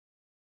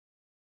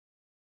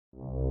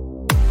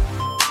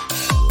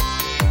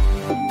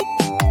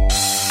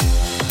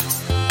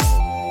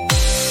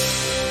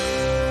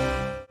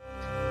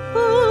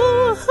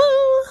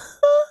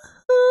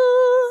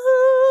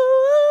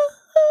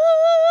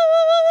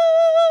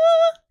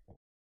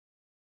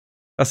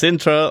That's the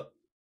intro.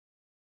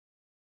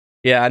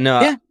 Yeah, I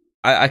know. Yeah.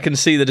 I can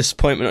see the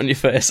disappointment on your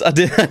face. I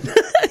did.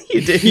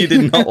 You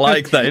did not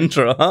like that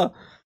intro, huh?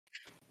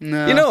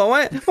 No. You know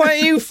what? Why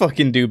don't you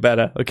fucking do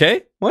better?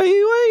 Okay? Why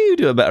you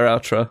do a better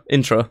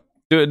intro?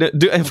 Do an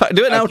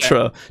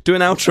outro. Do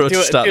an outro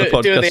to start the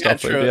podcast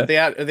off with. The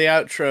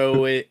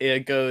outro.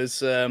 It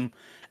goes.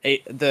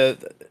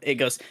 It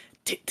goes.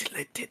 That's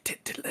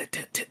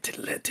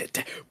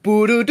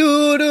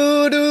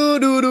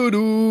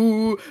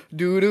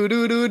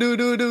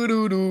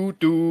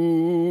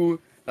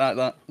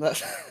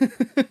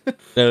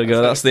There we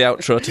go. That's the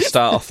outro to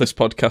start off this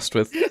podcast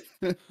with.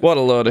 What a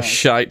load of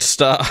shite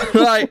start.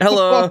 Right,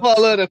 hello. What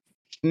a load of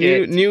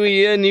New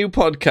year, new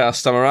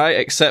podcast. Am I right?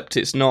 Except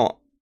it's not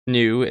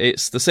new.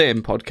 It's the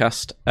same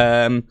podcast.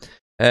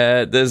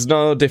 There's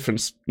no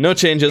difference. No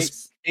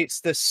changes.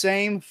 It's the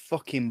same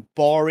fucking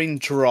boring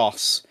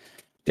dross.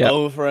 Yep.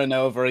 Over and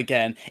over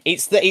again.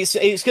 It's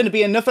going to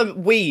be another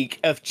week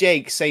of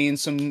Jake saying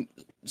some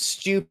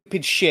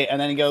stupid shit, and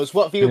then he goes,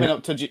 "What have you been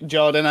up to,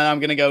 Jordan?" And I'm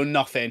going to go,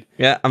 "Nothing."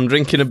 Yeah, I'm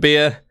drinking a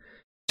beer.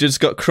 Jude's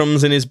got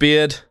crumbs in his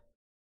beard.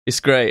 It's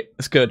great.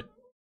 It's good.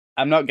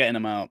 I'm not getting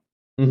them out.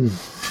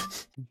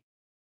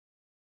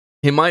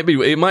 It might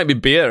be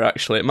beer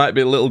actually. It might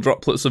be little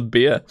droplets of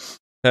beer.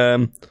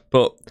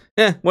 But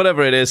yeah,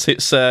 whatever it is,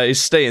 it's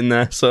staying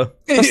there. So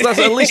that's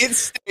at least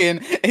it's staying.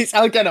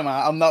 I'll get them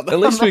out. I'm not. At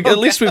least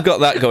we've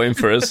got that going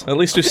for us. At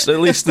least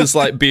there's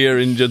like beer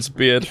in Judd's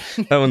beard.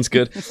 That one's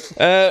good.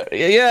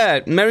 Yeah,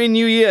 Merry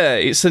New Year.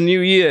 It's a new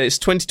year. It's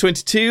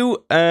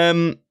 2022.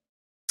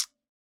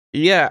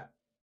 Yeah.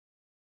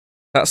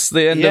 That's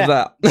the end of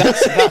that.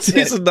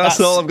 That's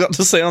all I've got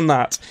to say on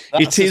that.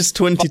 It is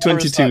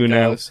 2022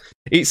 now.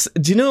 Do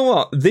you know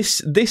what?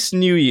 This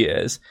New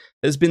Year's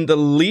has been the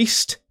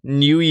least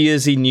New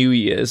Year's-y New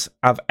Year's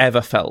I've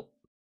ever felt.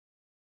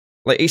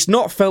 Like, it's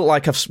not felt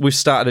like we've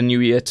started a new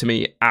year to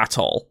me at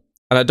all.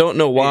 And I don't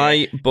know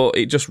why, but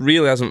it just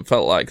really hasn't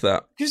felt like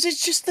that. Because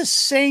it's just the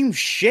same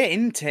shit,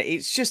 isn't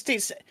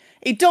it?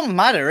 It don't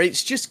matter.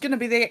 It's just going to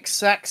be the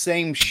exact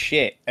same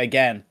shit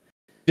again.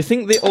 Do you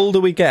think the older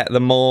we get, the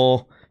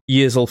more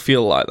years will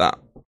feel like that?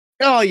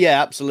 Oh,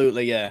 yeah,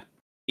 absolutely, yeah.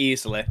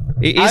 Easily.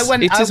 It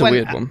is a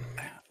weird one.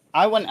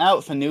 I went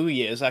out for New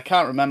Year's. I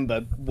can't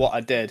remember what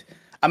I did.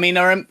 I mean,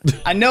 I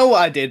know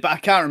what I did, but I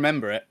can't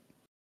remember it.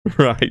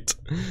 Right.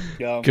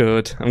 Yeah.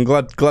 Good. I'm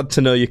glad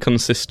to know you're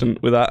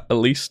consistent with that, at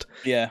least.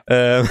 Yeah.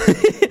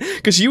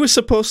 Because you were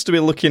supposed to be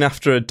looking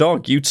after a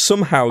dog. You'd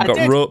somehow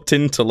got roped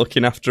into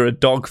looking after a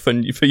dog for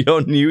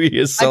your New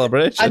Year's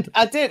celebration.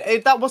 I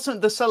did. That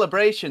wasn't the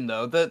celebration,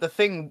 though. The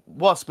thing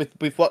was,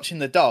 with watching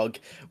the dog,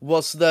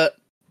 was that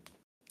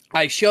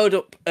I showed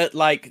up at,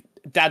 like,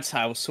 Dad's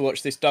house to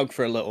watch this dog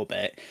for a little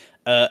bit.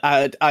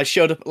 I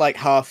showed up at, like,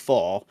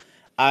 4:30.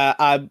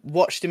 I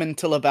watched him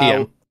until about...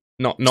 Yeah.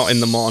 Not in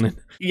the morning.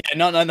 Yeah,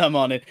 not in the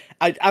morning.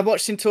 I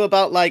watched him till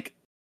about, like,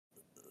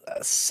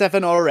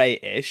 7 or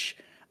 8-ish,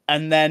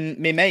 and then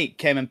my mate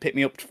came and picked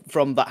me up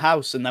from that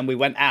house, and then we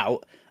went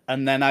out,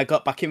 and then I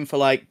got back in for,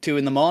 like, 2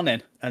 in the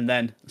morning, and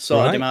then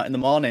sorted him out in the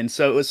morning.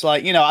 So it was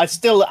like, you know, I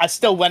still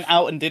went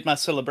out and did my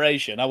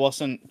celebration. I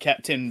wasn't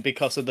kept in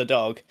because of the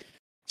dog.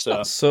 So.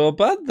 Not so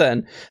bad,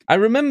 then.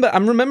 I'm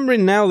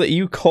remembering now that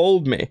you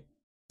called me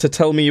to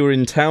tell me you were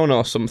in town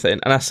or something,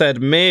 and I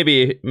said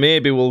maybe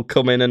we'll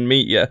come in and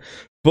meet you,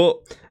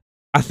 but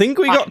I think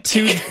we got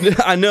too...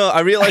 I know, I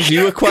realised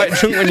you were quite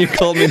drunk when you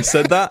called me and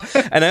said that,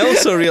 and I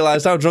also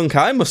realised how drunk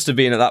I must have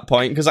been at that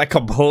point, because I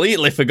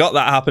completely forgot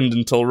that happened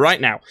until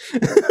right now.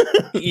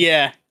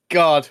 Yeah,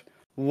 God.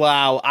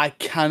 Wow, I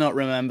cannot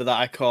remember that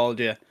I called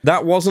you.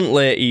 That wasn't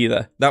late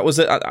either. That was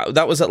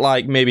at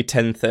like maybe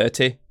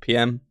 10:30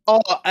 p.m.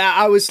 Oh,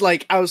 I was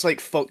like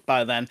fucked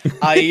by then.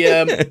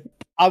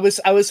 I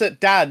was at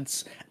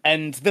Dad's,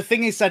 and the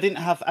thing is, I didn't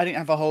have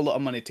a whole lot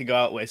of money to go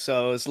out with,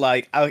 so I was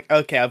like,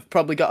 okay, I've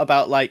probably got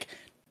about like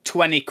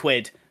 20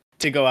 quid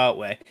to go out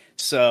with,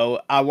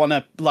 so I want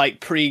to like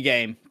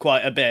pre-game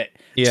quite a bit.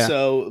 Yeah.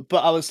 So,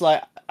 but I was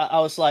like,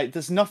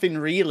 there's nothing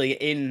really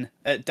in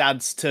at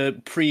Dad's to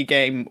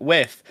pre-game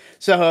with,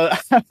 so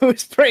I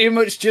was pretty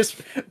much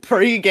just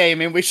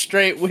pre-gaming with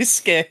straight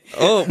whiskey.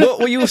 Oh,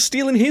 well, you were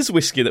stealing his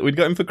whiskey that we'd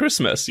got him for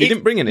Christmas. You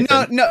didn't bring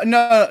anything.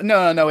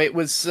 No. It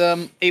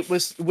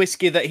was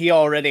whiskey that he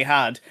already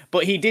had,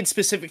 but he did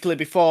specifically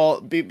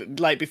before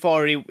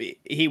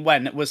he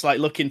went, was like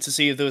looking to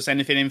see if there was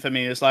anything in for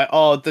me. It was like,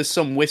 oh, there's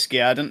some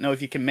whiskey. I don't know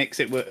if you can mix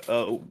it with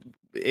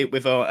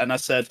and I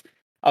said,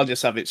 I'll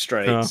just have it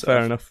straight. Oh, so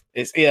fair enough.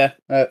 It's yeah,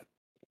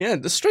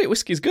 the straight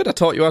whiskey's good. I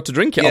taught you how to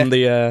drink it on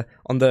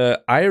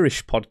the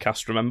Irish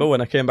podcast. Remember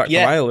when I came back from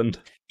Ireland?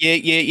 Yeah.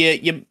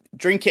 You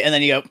drink it and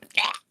then you go.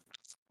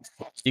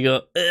 You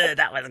go.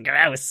 That was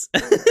gross.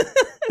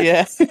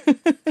 Yeah,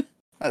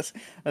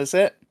 that's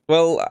it.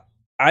 Well,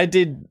 I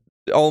did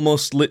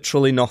almost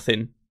literally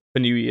nothing for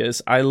New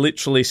Year's. I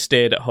literally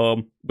stayed at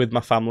home with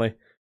my family.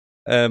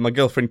 My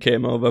girlfriend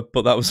came over,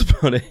 but that was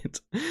about it.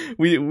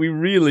 We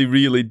really,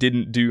 really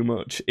didn't do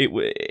much.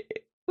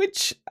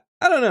 Which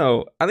I don't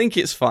know. I think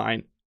it's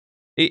fine.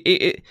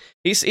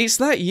 It's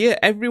that year.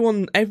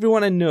 Everyone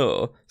I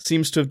know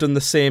seems to have done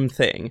the same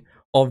thing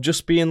of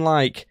just being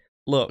like,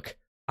 look,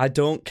 I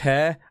don't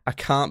care. I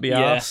can't be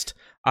asked.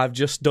 I've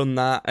just done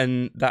that,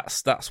 and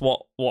that's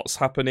what's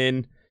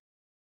happening.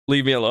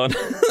 Leave me alone.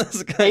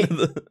 That's kind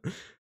of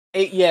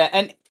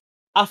and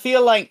I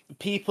feel like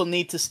people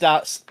need to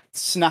start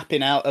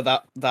snapping out of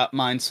that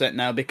mindset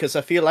now, because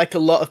I feel like a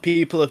lot of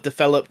people have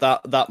developed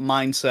that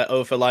mindset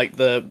over like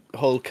the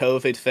whole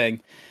COVID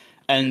thing.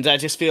 And I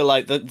just feel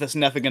like there's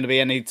never going to be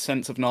any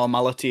sense of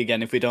normality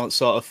again if we don't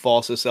sort of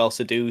force ourselves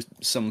to do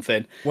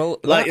something. Well,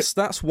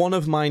 that's one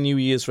of my New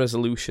Year's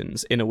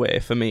resolutions, in a way,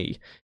 for me,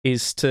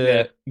 is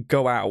to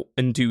go out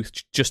and do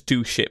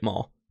shit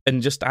more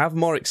and just have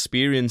more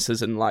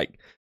experiences and like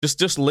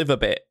just live a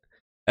bit.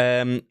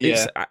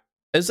 As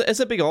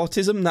a big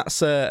autism,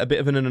 that's a bit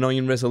of an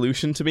annoying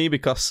resolution to me,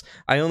 because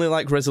I only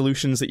like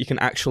resolutions that you can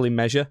actually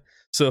measure.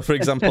 So, for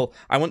example,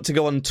 I want to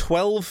go on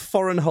 12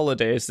 foreign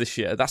holidays this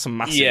year. That's a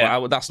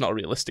massive... that's not a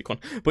realistic one.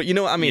 But you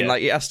know what I mean?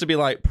 Like, it has to be,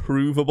 like,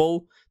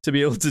 provable to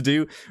be able to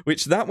do,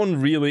 which that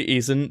one really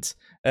isn't.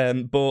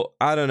 But,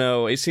 I don't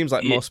know. It seems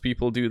like most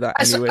people do that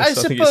anyway, so I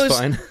think it's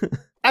fine.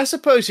 I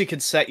suppose you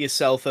could set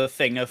yourself a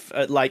thing of,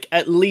 like,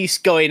 at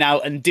least going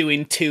out and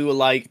doing 2,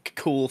 like,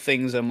 cool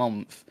things a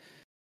month.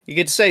 You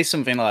could say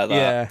something like that.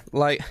 Yeah,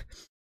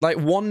 like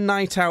one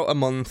night out a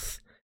month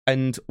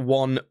and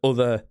one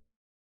other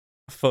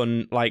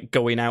fun, like,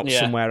 going out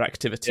somewhere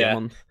activity a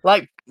month.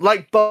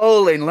 Like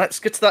bowling. Let's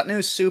get to that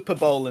new Super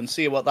Bowl and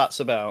see what that's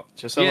about.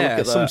 Just have a look at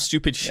that. Some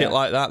stupid shit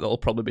like that'll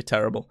probably be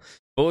terrible.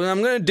 But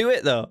I'm going to do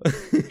it, though.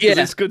 Because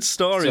it's good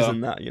stories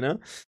and that, you know?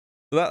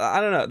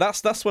 I don't know.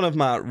 That's one of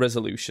my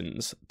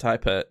resolutions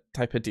type of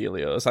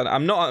dealios.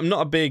 I'm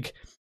not a big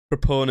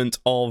proponent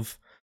of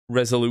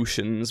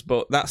resolutions,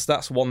 but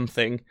that's one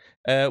thing.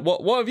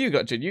 What have you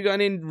got, Jude? You got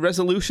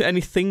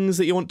any things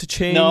that you want to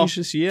change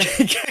this year?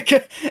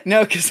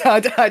 No, because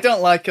I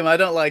don't like them. I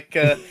don't like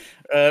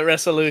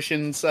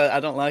resolutions. I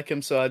don't like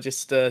them, so I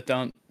just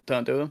don't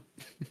do them.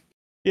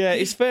 Yeah,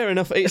 it's fair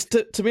enough. It's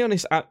to be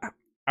honest. I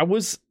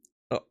was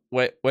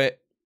wait.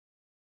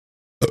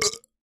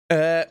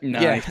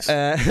 Nice.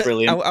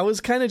 Brilliant. I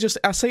was kind of just.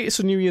 I say it's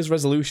a New Year's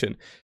resolution.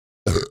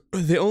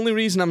 The only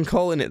reason I'm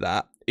calling it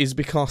that is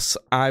because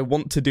I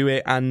want to do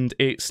it and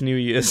it's New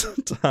Year's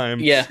time.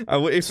 Yeah.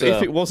 If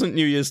it wasn't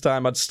New Year's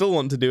time, I'd still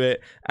want to do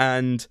it,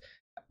 and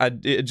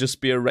it'd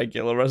just be a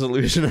regular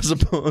resolution, I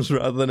suppose,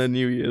 rather than a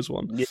New Year's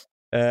one.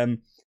 Yeah.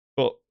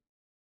 But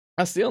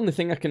that's the only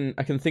thing I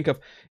can think of.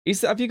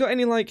 Have you got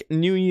any like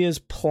New Year's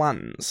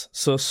plans?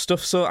 So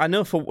I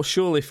know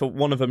surely for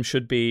one of them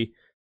should be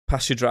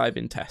pass your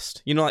driving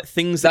test. You know, like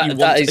things that you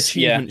want,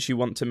 achievements you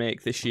want to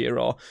make this year,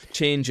 or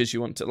changes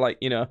you want to, like,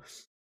 you know,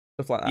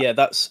 stuff like that. Yeah,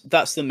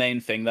 that's the main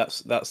thing.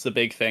 That's the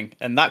big thing,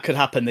 and that could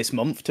happen this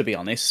month, to be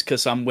honest,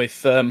 because I'm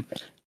with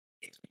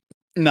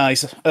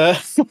nice.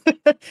 That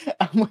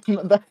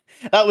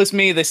was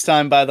me this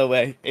time, by the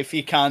way. If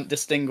you can't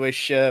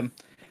distinguish our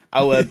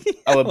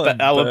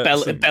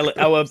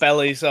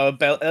bellies.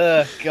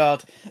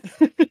 God.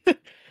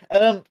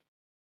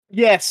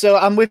 Yeah, so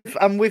I'm with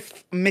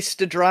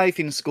Mr.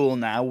 Driving School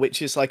now,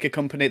 which is like a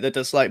company that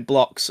does like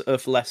blocks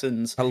of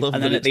lessons. I love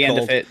and that then at the end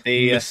of it,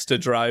 the Mr.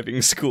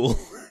 Driving School.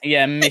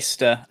 Yeah,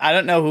 Mr. I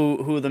don't know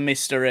who the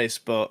Mr. is,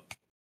 but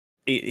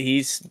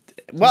he's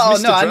well,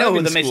 no, I know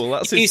who the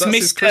Mr. He's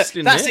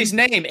Mr. That's his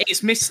name.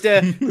 It's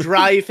Mr.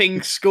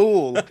 Driving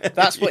School.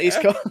 That's what he's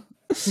called.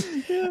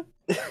 Yeah.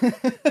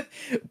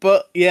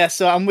 But yeah,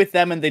 so I'm with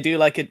them, and they do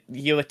like a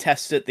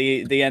test at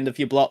the end of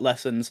your block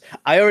lessons.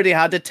 I already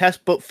had a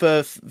test booked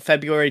for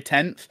February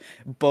 10th,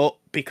 but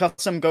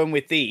because I'm going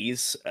with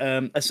these,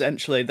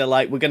 essentially they're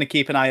like, we're going to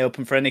keep an eye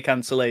open for any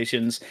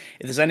cancellations.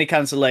 If there's any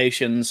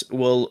cancellations,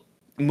 we'll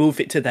move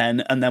it to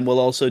then, and then we'll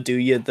also do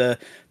you the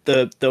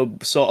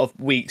sort of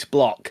week's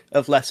block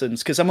of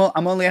lessons, because I'm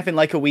only having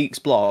like a week's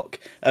block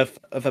of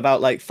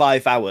about like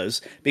 5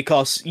 hours,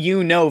 because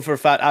you know for a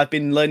fact I've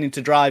been learning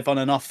to drive on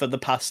and off for the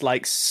past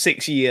like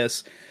 6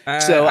 years.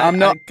 So I'm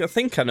not. I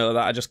think I know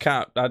that. I just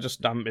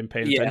haven't been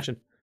paying attention.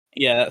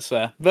 Yeah, that's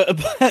fair.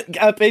 But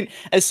I've been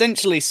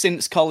essentially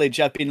since college.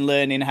 I've been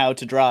learning how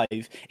to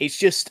drive. It's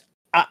just.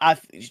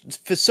 I've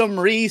for some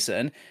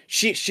reason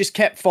shit's just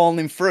kept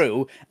falling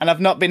through, and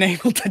I've not been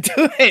able to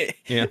do it.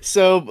 Yeah.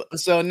 So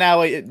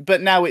now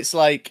it's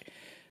like,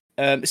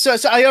 so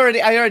I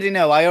already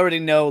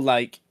know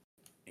like,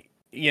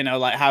 you know,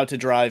 like how to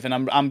drive, and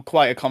I'm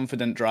quite a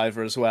confident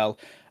driver as well.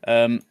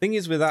 Thing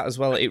is with that as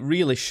well, it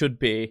really should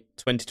be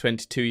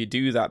 2022. You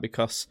do that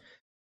because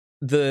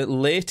the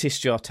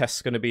latest your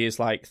test's going to be is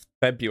like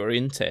February,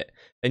 isn't it?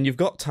 And you've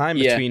got time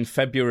between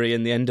February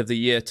and the end of the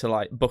year to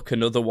like book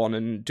another one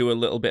and do a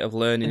little bit of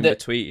learning in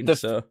between.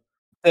 So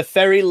the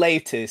very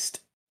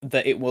latest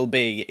that it will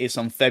be is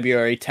on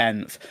February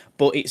 10th,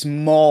 but it's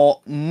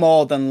more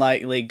than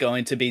likely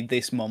going to be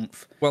this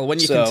month. Well, when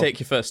you can take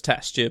your first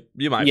test, you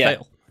might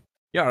fail.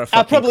 You're a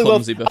fucking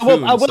clumsy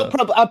buffoon.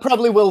 I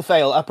probably will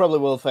fail.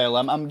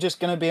 I'm just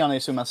gonna be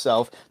honest with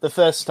myself. The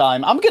first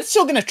time,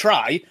 still gonna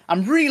try.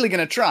 I'm really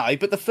gonna try.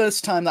 But the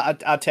first time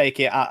that I take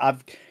it,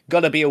 I've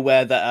got to be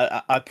aware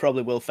that I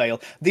probably will fail.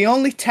 The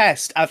only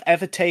test I've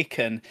ever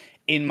taken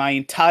in my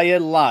entire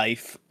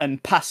life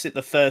and passed it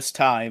the first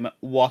time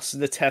was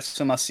the test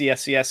for my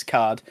CSCS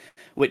card,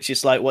 which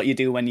is like what you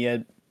do when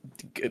you're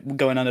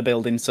going on a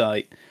building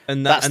site.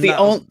 And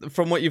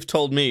from what you've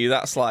told me,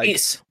 that's like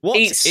it's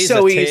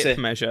so a tape easy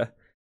measure.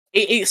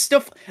 It's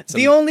stuff.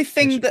 The only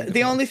thing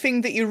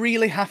that you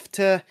really have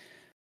to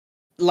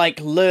like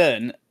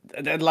learn,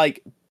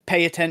 like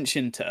pay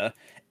attention to,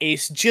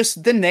 is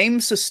just the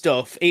names of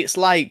stuff. It's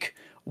like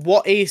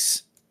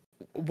what's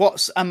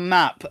a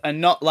map,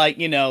 and not like,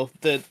 you know,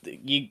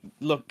 you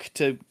look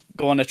to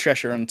go on a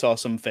treasure hunt or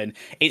something.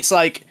 It's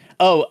like,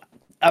 oh,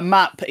 a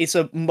map is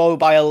a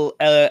mobile.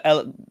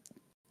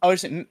 Or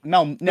is it map?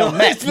 Not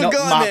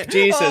map.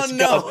 Jesus, oh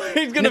no, God.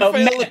 He's gonna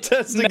fail the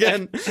test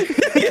again.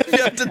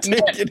 You have to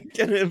take it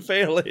again and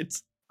fail it.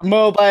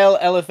 Mobile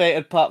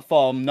elevated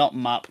platform, not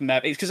map.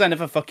 It's because I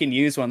never fucking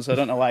used one, so I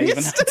don't know why I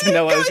even had to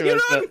know what I was your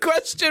own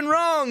question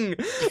wrong.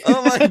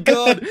 Oh my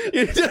God,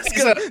 you're just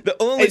gonna the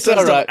only test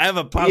I've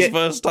ever passed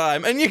first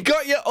time, and you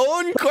got your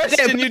own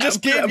question. You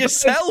just gave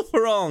yourself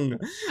wrong.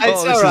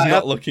 Oh, this is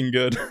not looking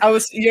good.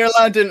 You're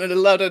allowed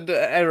an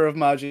error of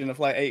margin of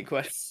like 8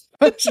 questions.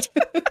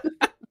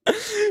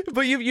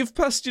 But you've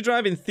passed your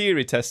driving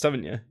theory test,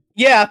 haven't you?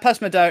 Yeah, I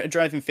passed my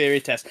driving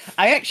theory test.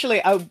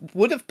 I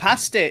would have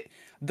passed it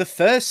the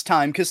first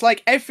time, because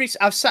like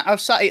I've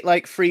sat it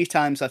like 3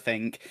 times, I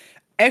think.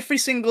 Every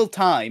single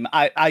time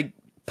I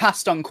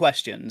passed on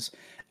questions.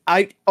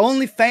 I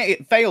only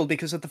failed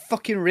because of the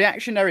fucking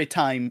reactionary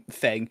time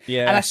thing.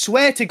 Yeah. And I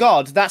swear to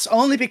God, that's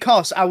only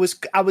because I was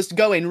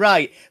going,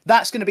 right,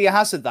 that's going to be a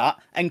hazard,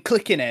 and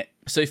clicking it.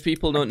 So if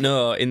people don't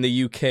know, in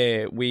the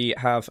UK, we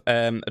have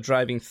a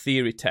driving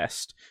theory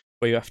test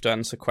where you have to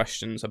answer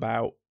questions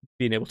about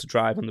being able to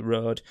drive on the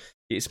road.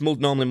 It's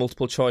normally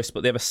multiple choice,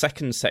 but they have a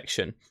second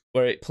section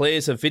where it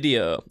plays a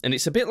video, and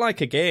it's a bit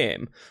like a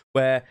game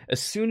where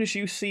as soon as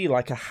you see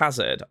like a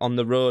hazard on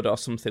the road or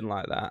something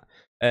like that,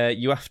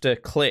 you have to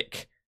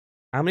click.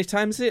 How many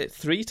times is it?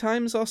 3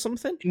 times or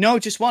something? No,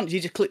 just once.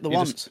 You just click the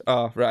once.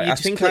 Oh, right. I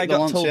think I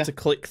got told to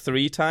click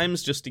 3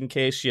 times just in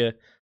case you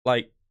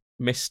like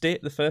missed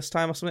it the first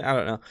time or something. I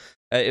don't know.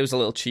 It was a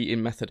little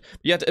cheating method.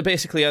 You had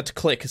to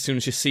click as soon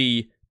as you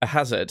see a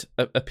hazard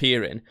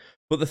appearing.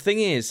 But the thing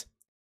is,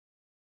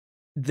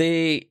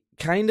 they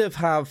kind of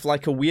have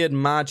like a weird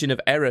margin of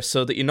error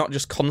so that you're not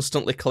just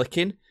constantly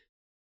clicking.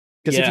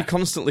 Because if you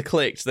constantly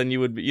clicked, then you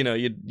would,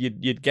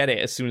 you'd get it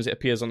as soon as it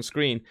appears on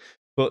screen.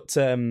 But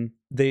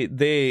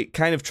they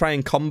kind of try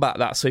and combat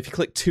that. So if you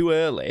click too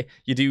early,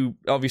 you do.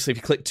 Obviously, if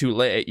you click too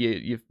late,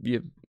 you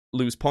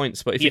lose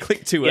points. But if you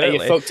click too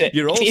early,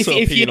 you're also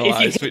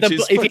penalised.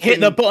 If you hit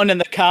the button and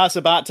the car's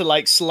about to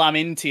like slam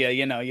into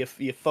you,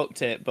 you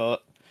fucked it.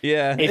 But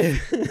yeah,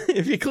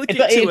 if you click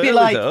it too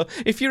early, though,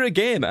 if you're a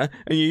gamer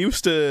and you're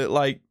used to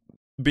like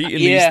beating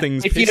these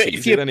things,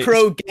 if you're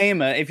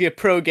a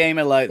pro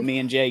gamer like me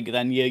and Jake,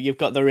 then you've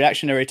got the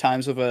reactionary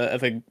times of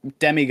a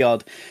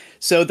demigod.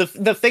 So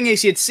the thing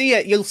is,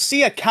 you'll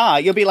see a car,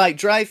 you'll be like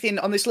driving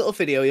on this little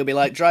video, you'll be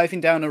like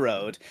driving down a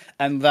road,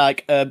 and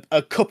like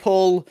a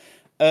couple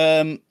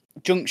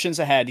junctions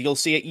ahead, you'll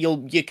see it.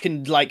 You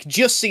can like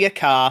just see a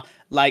car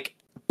like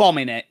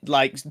bombing it,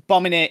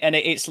 and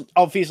it's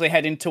obviously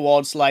heading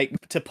towards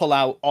like to pull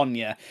out on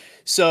you.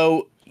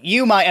 So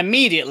you might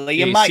immediately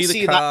you might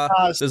see that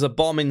car's... There's a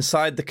bomb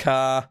inside the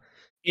car.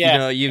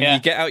 Yeah, you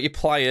get out your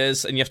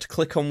pliers and you have to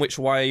click on which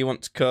wire you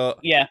want to cut.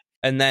 Yeah.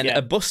 And then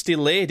a busty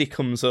lady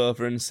comes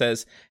over and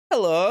says,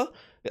 "Hello,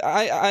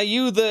 are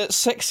you the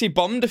sexy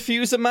bomb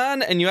diffuser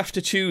man?" And you have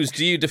to choose: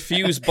 do you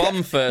defuse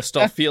bomb first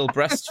or feel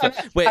breasts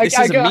first? Wait, this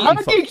is a meat and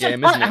fuck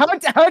game, isn't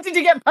it? How did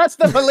you get past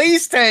the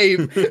police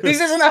team? This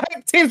is an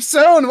active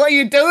zone. What are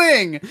you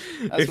doing?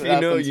 If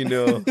you know, you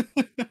know.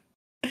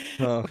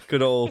 Oh,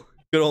 good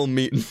old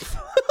meat and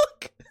fuck.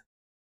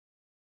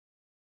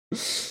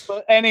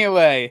 But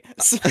anyway,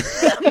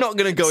 I'm not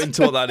going to go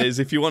into what that is.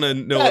 If you want to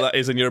know what that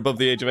is and you're above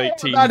the age of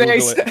 18,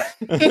 Google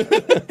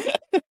it.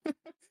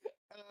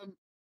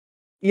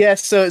 Yeah,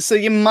 so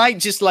you might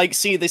just like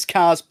see this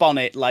car's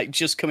bonnet like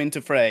just come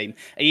into frame,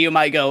 and you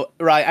might go,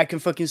 right, I can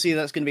fucking see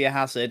that's going to be a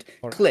hazard.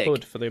 Or click.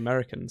 Hood for the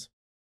Americans.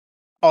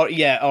 Or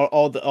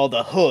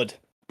the hood,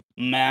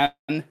 man,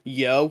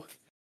 yo.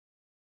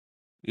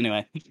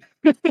 Anyway,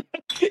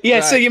 yeah.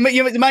 Right. So you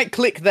might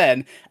click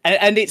then,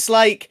 and it's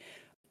like.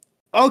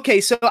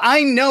 Okay, so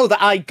I know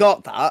that I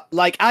got that.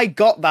 Like, I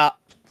got that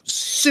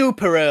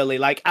super early.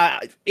 Like,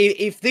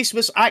 if this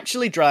was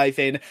actually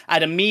driving,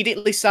 I'd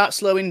immediately start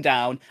slowing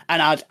down,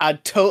 and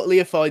I'd totally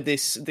avoid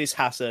this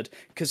hazard,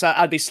 because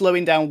I'd be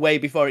slowing down way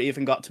before it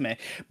even got to me.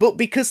 But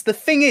because the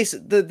thing is,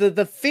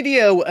 the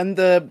video and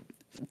the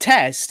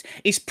test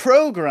is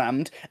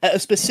programmed at a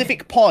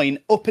specific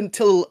point up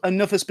until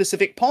another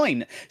specific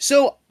point.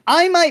 So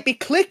I might be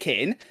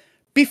clicking,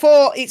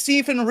 before it's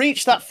even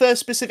reached that first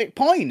specific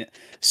point.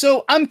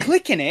 So I'm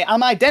clicking it,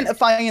 I'm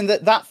identifying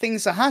that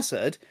thing's a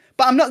hazard,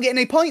 but I'm not getting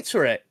any points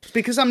for it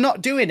because I'm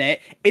not doing it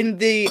in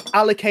the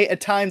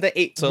allocated time that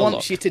it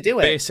wants you to do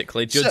it.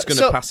 Basically, Judd's going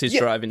to pass his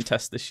driving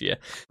test this year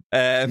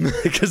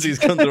because he's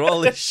gone through all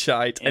this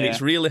shite and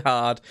it's really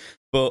hard.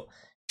 But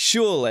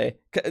surely,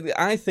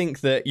 I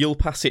think that you'll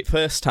pass it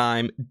first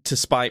time to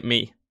spite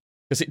me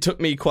because it took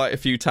me quite a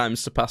few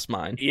times to pass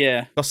mine.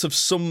 Yeah. Because of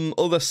some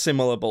other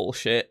similar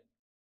bullshit.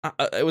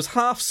 It was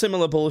half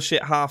similar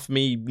bullshit, half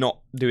me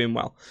not doing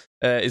well,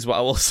 is what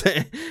I will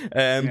say.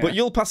 But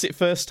you'll pass it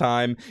first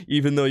time,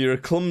 even though you're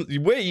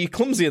you're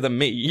clumsier than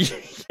me.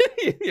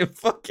 You're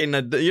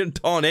a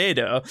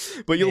tornado.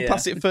 But you'll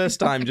pass it first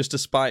time just to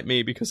spite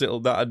me because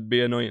that'd be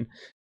annoying.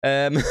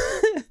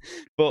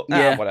 But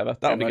whatever,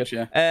 that'll be good.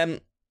 Yeah.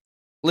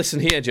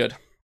 Listen here, Judd.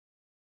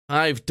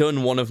 I've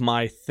done one of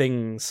my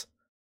things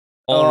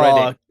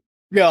already.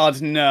 Oh, God,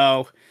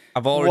 no!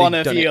 I've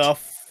already done it.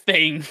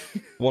 Thing.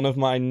 One of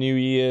my New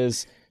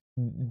Year's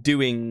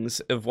doings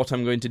of what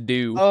I'm going to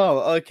do.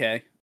 Oh,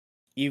 okay.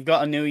 You've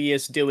got a New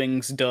Year's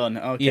doings done.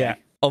 Okay. Yeah.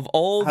 Of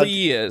all the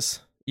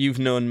years you've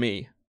known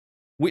me,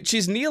 which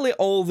is nearly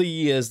all the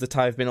years that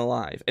I've been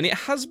alive, and it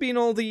has been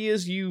all the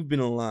years you've been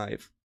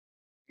alive.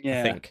 Yeah.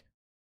 I think.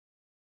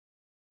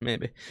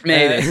 Maybe.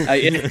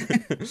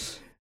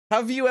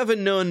 Have you ever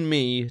known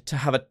me to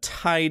have a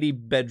tidy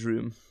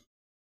bedroom?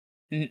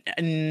 No,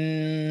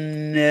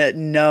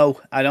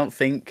 I don't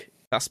think.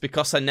 That's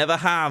because I never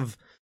have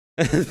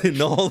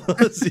in all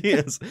those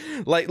years.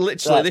 Like,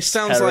 literally, this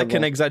sounds terrible. Like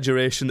an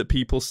exaggeration that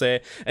people say.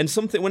 And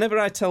something, whenever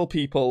I tell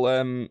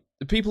people,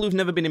 people who've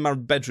never been in my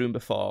bedroom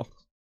before,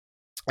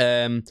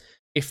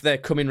 if they're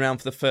coming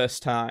round for the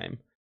first time,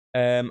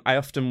 I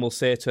often will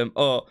say to them,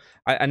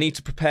 I need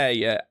to prepare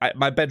you.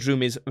 My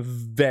bedroom is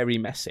very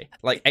messy,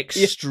 like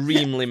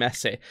extremely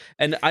messy.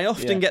 And I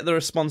often get the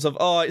response of,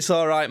 it's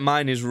all right,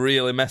 mine is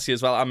really messy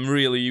as well. I'm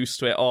really used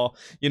to it. Or,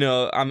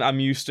 I'm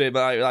used to it,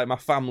 but like my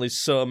family's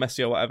so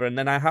messy or whatever. And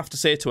then I have to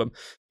say to them,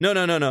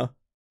 no.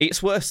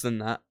 It's worse than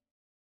that.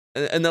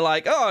 And they're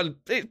like,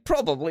 it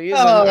probably is.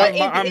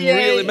 I'm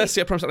really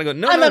messy. I promise. And I go,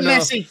 no, I'm a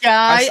messy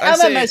guy.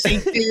 I'm a messy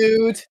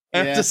dude. I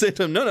have to say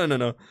to them,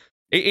 no.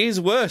 It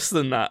is worse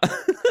than that.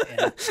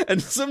 Yeah.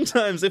 And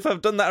sometimes if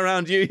I've done that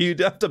around you, you'd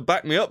have to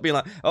back me up, being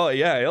like,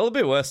 it'll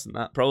be worse than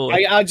that,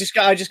 probably. I just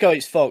go,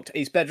 it's fucked.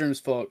 His bedroom's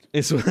fucked.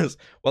 It's worse.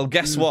 Well,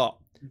 guess what?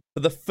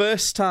 For the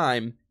first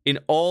time in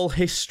all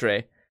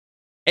history,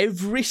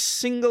 every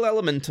single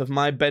element of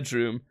my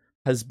bedroom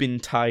has been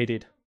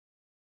tidied.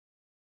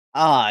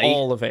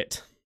 All of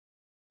it.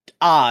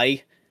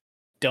 I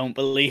don't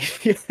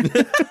believe you.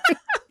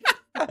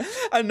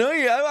 I know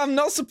you. I'm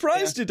not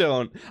surprised you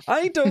don't.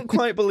 I don't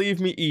quite believe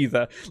me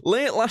either.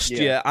 Late last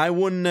year, I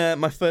won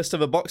my first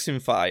ever boxing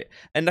fight,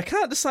 and I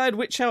can't decide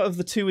which out of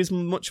the two is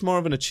much more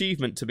of an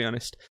achievement, to be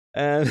honest.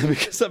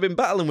 Because I've been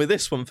battling with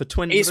this one for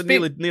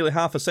nearly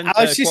half a century.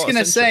 I was just going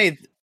to say,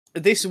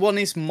 this one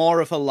is more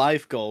of a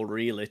life goal,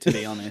 really, to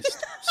be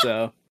honest.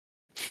 So,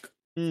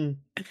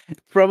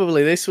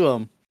 probably this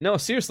one. No,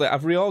 seriously,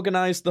 I've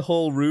reorganised the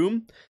whole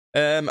room.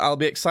 I'll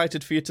be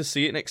excited for you to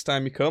see it next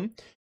time you come.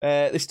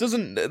 This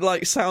doesn't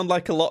sound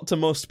like a lot to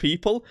most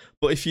people,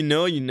 but if you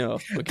know, you know.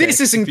 Okay?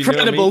 This is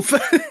incredible.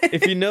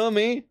 If you know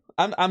me,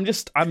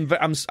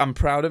 I'm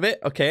proud of it.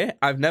 Okay,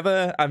 I've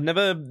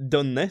never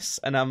done this,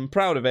 and I'm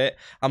proud of it.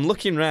 I'm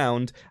looking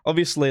round.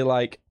 Obviously,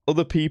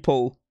 other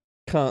people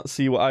can't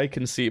see what I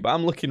can see, but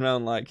I'm looking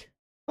around like,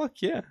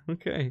 fuck yeah,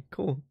 okay,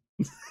 cool,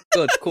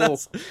 good, cool.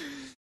 So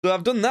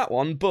I've done that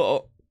one,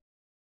 but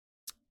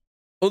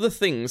other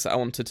things that I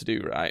wanted to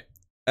do, right?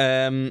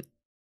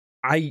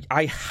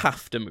 I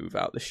have to move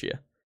out this year.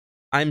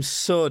 I'm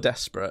so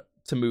desperate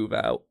to move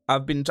out.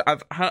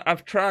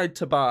 I've tried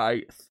to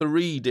buy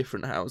 3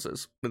 different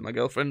houses with my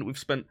girlfriend. We've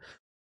spent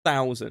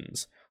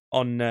thousands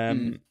on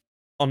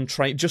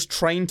trying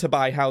to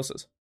buy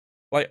houses.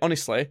 Like,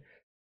 honestly,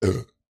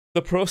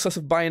 the process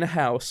of buying a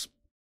house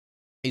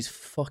is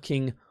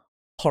fucking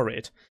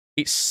horrid.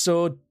 It's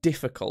so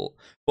difficult,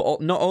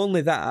 but not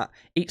only that,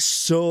 it's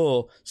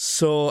so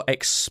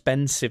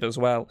expensive as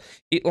well.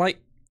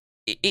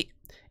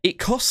 It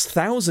costs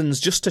thousands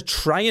just to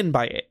try and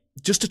buy it,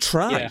 just to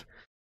try,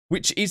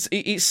 which is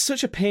it's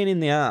such a pain in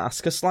the ass.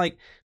 Because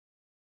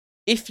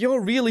if you're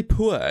really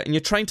poor and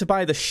you're trying to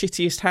buy the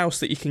shittiest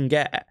house that you can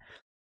get,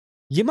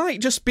 you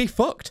might just be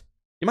fucked.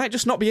 You might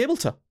just not be able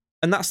to,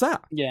 and that's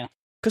that. Yeah.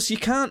 Because you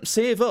can't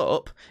save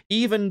up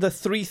even the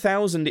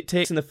 3,000 it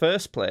takes in the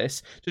first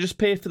place to just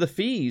pay for the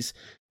fees.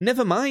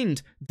 Never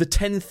mind the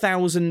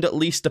 10,000 at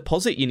least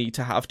deposit you need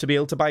to have to be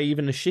able to buy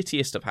even the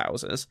shittiest of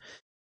houses.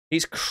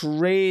 It's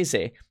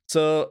crazy.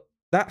 So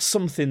that's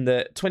something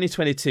that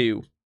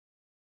 2022,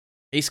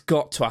 it's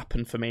got to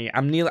happen for me.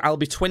 I'll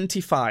be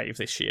 25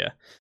 this year.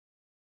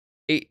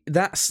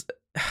 That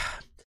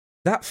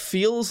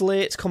feels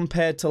late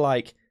compared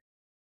to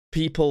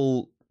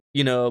people,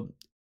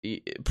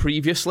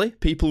 previously,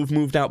 people who've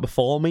moved out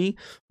before me,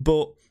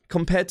 but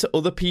compared to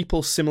other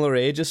people similar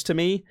ages to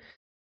me,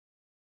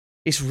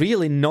 it's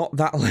really not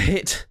that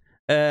late.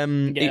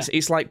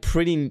 It's like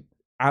pretty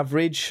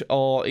average,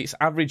 or it's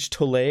average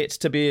to late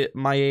to be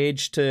my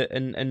age to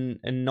and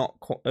not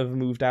have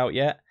moved out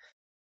yet.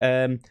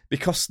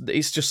 Because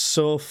it's just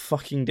so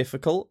fucking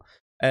difficult.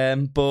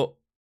 But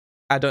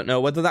I don't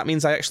know whether that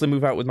means I actually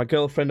move out with my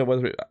girlfriend or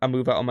whether I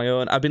move out on my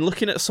own. I've been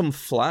looking at some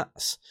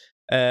flats,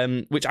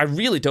 which I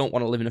really don't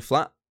want to live in a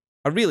flat.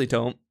 I really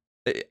don't.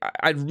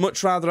 I'd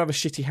much rather have a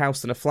shitty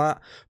house than a flat,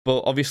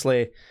 but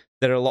obviously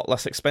they're a lot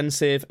less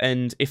expensive,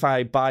 and if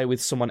I buy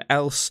with someone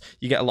else,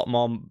 you get a lot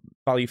more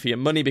value for your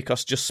money,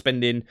 because just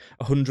spending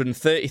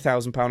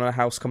 £130,000 on a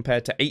house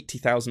compared to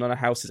 £80,000 on a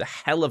house is a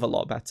hell of a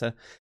lot better.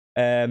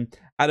 I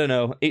don't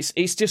know.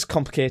 It's just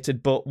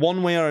complicated, but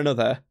one way or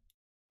another,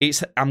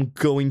 I'm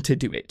going to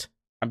do it.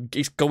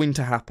 It's going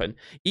to happen.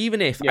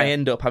 Even if I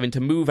end up having to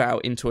move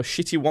out into a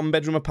shitty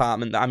one-bedroom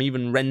apartment that I'm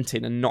even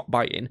renting and not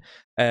buying,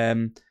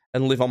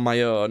 and live on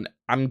my own,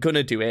 I'm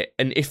gonna do it.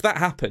 And if that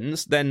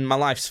happens, then my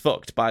life's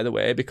fucked, by the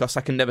way, because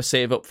I can never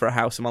save up for a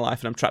house in my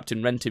life and I'm trapped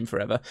in renting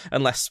forever,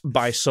 unless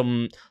by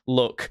some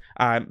luck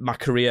my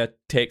career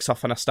takes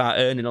off and I start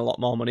earning a lot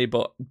more money,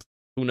 but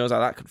who knows how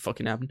that could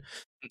fucking happen.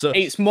 So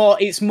it's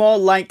more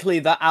likely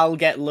that I'll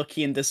get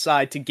lucky and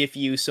decide to give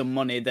you some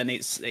money than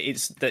it's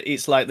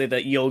likely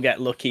that you'll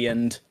get lucky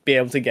and be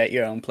able to get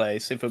your own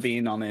place, if we're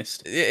being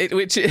honest.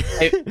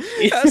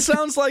 That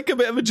sounds like a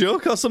bit of a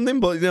joke or something,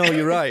 but no,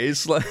 you're right.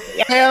 It's like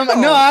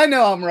no, I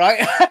know I'm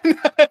right.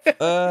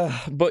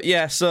 But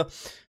yeah, so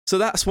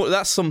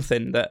that's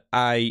something that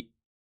I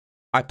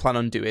plan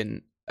on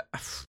doing.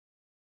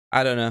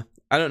 I don't know.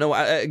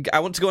 I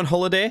want to go on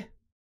holiday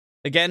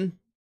again,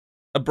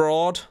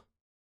 abroad.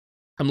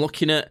 I'm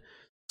looking at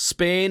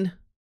Spain,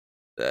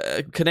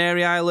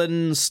 Canary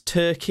Islands,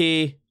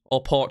 Turkey,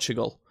 or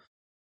Portugal.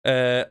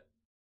 Because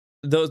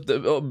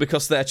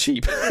they're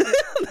cheap.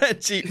 They're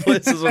cheap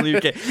places on the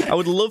UK. I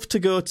would love to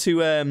go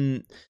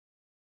to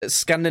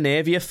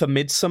Scandinavia for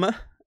midsummer.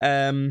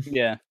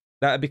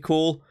 That'd be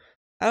cool.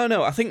 I don't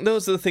know. I think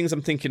those are the things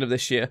I'm thinking of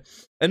this year.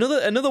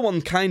 Another one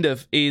kind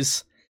of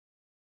is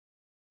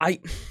I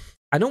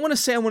don't want to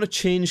say I want to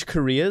change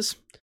careers,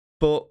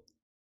 but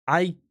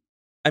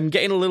I'm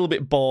getting a little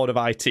bit bored of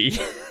IT,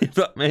 if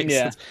that makes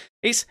sense.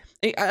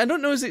 I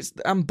don't know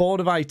I'm bored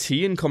of IT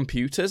and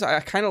computers. I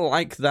kind of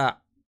like that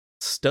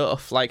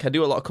stuff. Like, I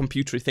do a lot of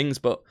computery things,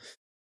 but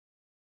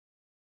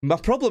my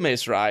problem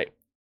is, right,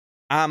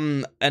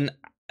 I'm an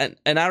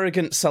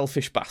arrogant,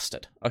 selfish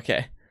bastard,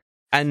 okay?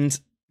 And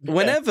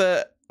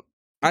whenever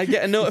I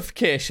get a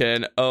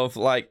notification of,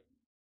 like,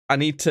 I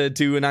need to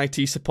do an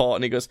IT support,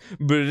 and it goes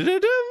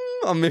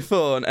on my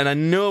phone, and I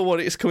know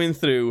what it's coming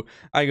through,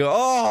 I go,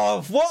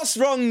 oh, what's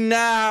wrong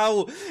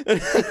now?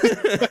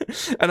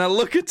 And I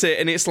look at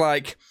it, and it's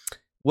like,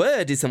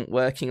 Word isn't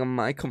working on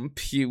my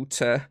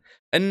computer.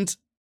 And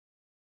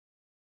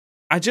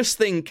I just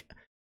think,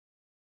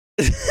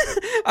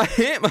 I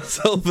hate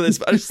myself for this,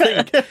 but I just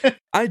think,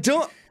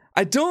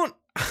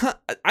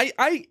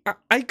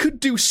 I could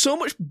do so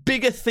much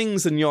bigger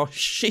things than your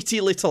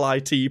shitty little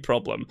IT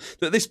problem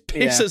that this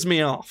pisses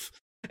me off.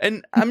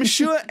 And I'm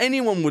sure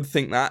anyone would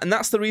think that, and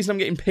that's the reason I'm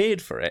getting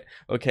paid for it,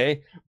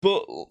 okay?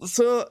 But,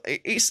 so,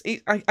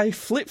 I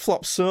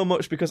flip-flop so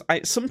much because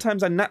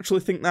sometimes I naturally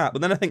think that,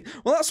 but then I think,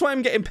 well, that's why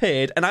I'm getting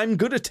paid, and I'm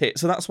good at it,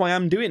 so that's why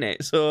I'm doing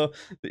it. So,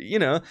 you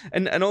know,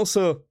 and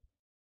also,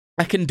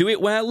 I can do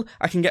it well,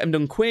 I can get them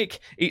done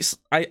quick,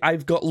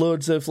 I've got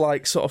loads of,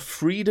 like, sort of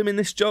freedom in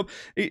this job.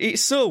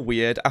 It's so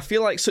weird. I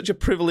feel like such a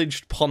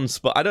privileged ponce,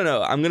 but I don't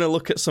know, I'm going to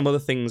look at some other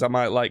things I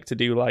might like to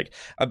do, like,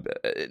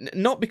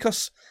 not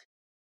because...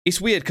 It's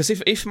weird, because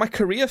if my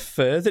career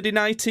furthered in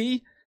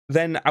IT,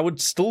 then I would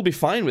still be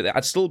fine with it.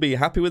 I'd still be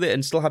happy with it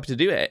and still happy to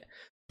do it.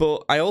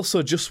 But I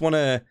also just want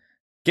to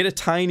get a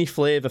tiny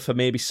flavour for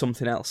maybe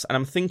something else. And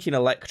I'm thinking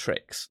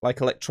electronics,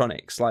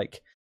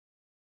 like,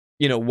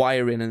 you know,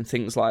 wiring and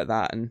things like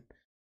that. And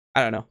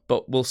I don't know,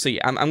 but we'll see.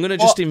 I'm going to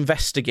just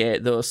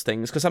investigate those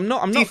things, because I'm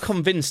not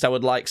convinced I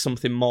would like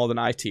something more than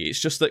IT. It's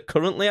just that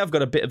currently I've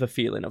got a bit of a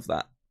feeling of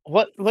that.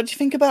 What do you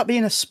think about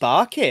being a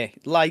sparky,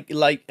 like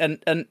an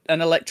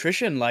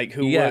electrician, like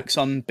who works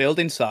on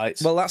building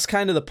sites? Well, that's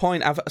kind of the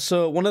point.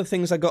 So one of the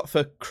things I got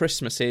for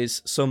Christmas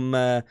is some.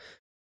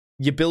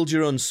 You build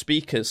your own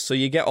speakers, so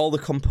you get all the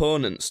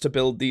components to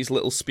build these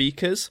little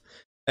speakers,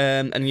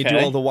 and you do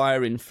all the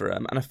wiring for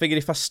them. And I figured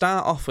if I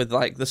start off with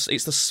like this,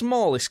 it's the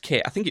smallest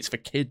kit. I think it's for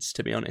kids,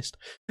 to be honest.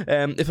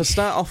 If I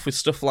start off with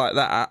stuff like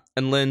that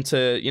and learn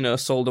to,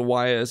 solder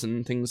wires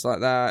and things like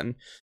that, and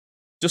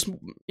just,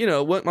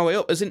 work my way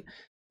up. As in,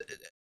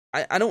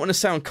 I don't want to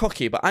sound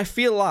cocky, but I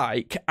feel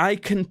like I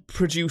can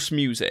produce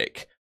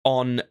music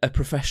on a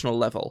professional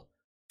level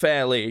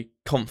fairly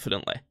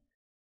confidently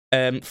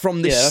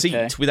from this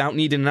seat without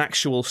needing an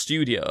actual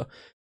studio,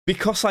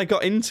 because I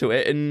got into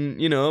it and,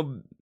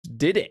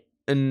 did it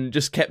and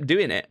just kept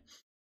doing it.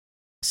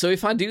 So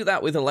if I do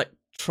that with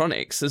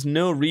electronics, there's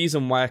no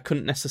reason why I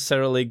couldn't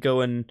necessarily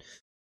go and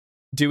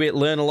do it,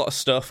 learn a lot of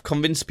stuff,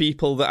 convince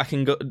people that I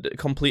can go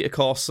complete a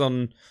course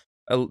on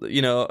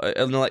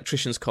an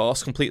electrician's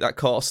course, complete that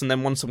course, and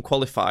then once I'm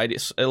qualified,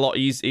 it's a lot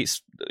easy.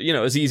 It's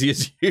as easy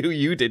as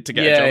you did to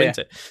get a job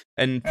into,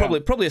 and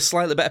probably a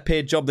slightly better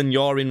paid job than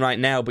you're in right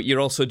now. But you're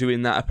also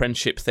doing that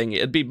apprenticeship thing.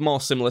 It'd be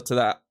more similar to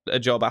that, a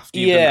job after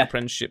you've done that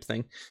apprenticeship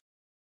thing.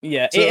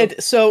 Yeah.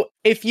 So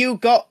if you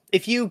got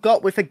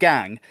with a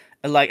gang,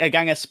 like a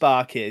gang of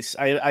Sparkies,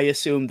 I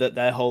assume that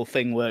their whole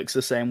thing works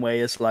the same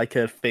way as like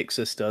a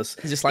Fixus does.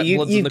 It's just like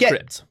Bloods in the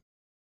Crypt.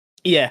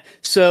 Yeah,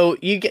 so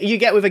you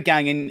get with a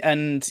gang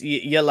and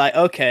you're like,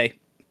 okay,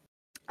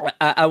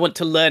 I want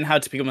to learn how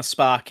to become a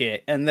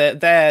Sparky, and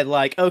they're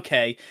like,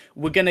 okay,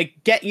 we're gonna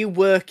get you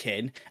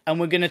working, and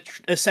we're gonna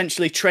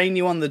essentially train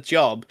you on the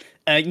job,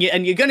 and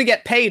you're gonna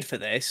get paid for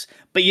this,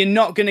 but you're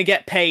not gonna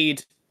get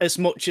paid as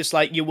much as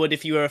like you would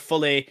if you were a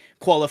fully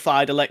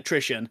qualified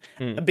electrician,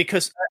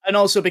 because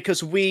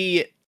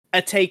we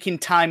are taking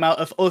time out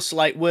of us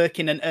like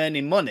working and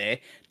earning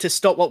money to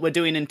stop what we're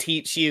doing and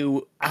teach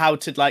you how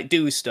to like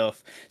do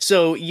stuff.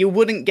 So you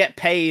wouldn't get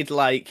paid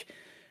like,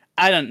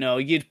 I don't know,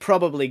 you'd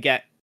probably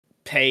get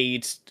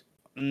paid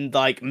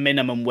like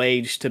minimum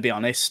wage, to be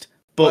honest.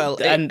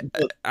 But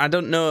I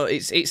don't know.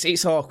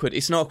 It's awkward.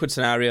 It's an awkward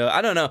scenario.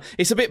 I don't know.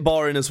 It's a bit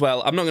boring as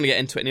well. I'm not going to get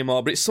into it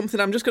anymore, but it's something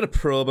I'm just going to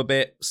probe a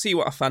bit, see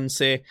what I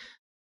fancy.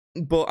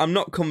 But I'm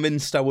not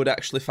convinced I would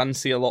actually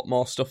fancy a lot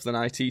more stuff than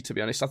IT, to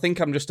be honest. I think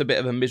I'm just a bit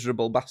of a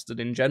miserable bastard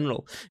in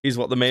general, is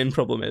what the main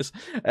problem is.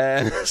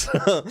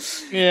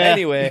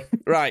 Anyway,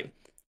 right.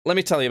 Let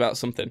me tell you about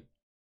something.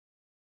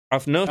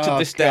 I've noted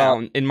this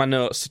down in my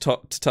notes to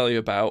tell you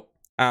about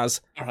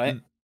as... All right.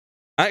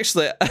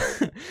 Actually,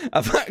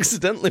 I've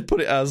accidentally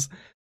put it as...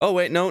 Oh,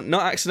 wait, no,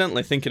 not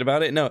accidentally thinking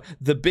about it. No,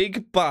 the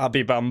Big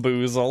Barbie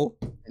Bamboozle.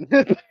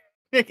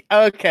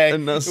 Okay,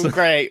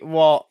 great.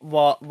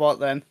 What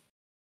then?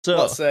 So,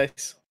 what's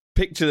this?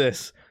 Picture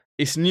this.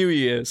 It's New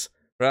Year's,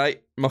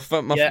 right?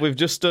 We've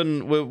just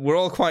done... We're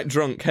all quite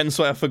drunk, hence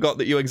why I forgot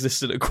that you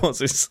existed at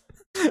Quazz's.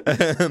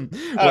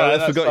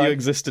 I forgot you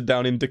existed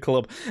down in the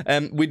club.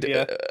 We'd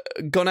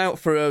gone out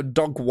for a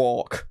dog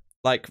walk,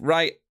 like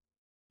right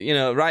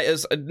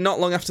as not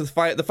long after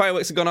the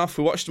fireworks had gone off.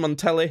 We watched them on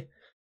telly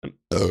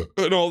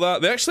and all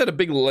that. They actually had a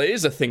big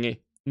laser thingy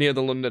near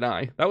the London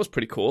Eye. That was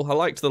pretty cool. I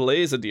liked the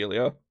laser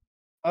dealio.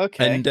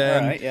 Okay, and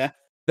all right, yeah.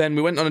 Then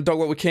we went on a dog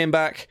walk. We came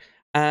back,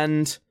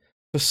 and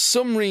for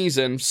some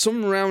reason,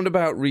 some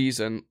roundabout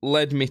reason,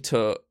 led me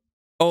to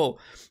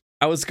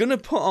I was gonna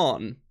put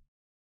on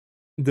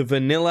the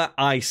Vanilla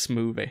Ice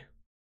movie.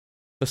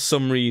 For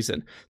some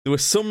reason. There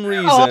was some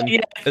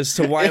reason as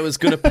to why I was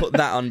going to put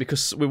that on,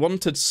 because we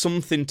wanted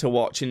something to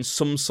watch in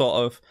some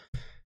sort of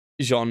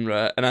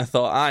genre, and I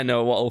thought, I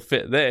know what'll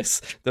fit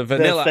this. The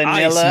Vanilla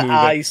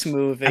Ice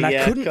movie. And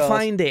I couldn't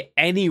find it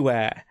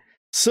anywhere.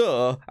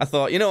 So I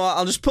thought, you know what,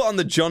 I'll just put on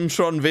the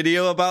JonTron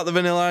video about the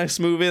Vanilla Ice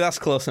movie. That's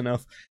close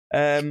enough.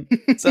 So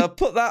I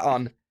put that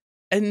on.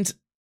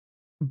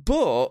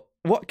 But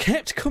what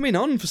kept coming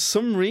on for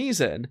some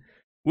reason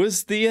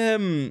was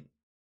the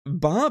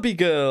Barbie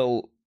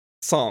Girl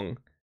song.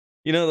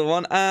 You know the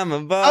one, I'm a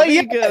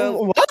Barbie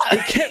girl. What?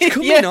 It kept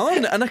coming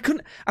on, and I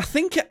couldn't. I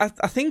think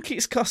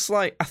it's cause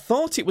like I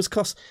thought it was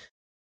cause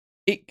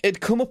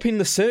it'd come up in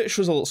the search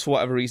results for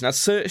whatever reason. I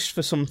searched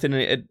for something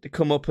and it'd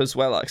come up as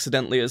well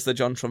accidentally as the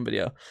JonTron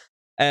video.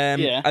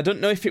 I don't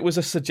know if it was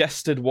a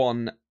suggested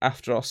one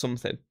after or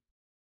something.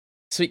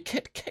 So it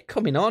kept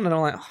coming on, and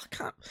I'm like, I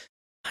can't.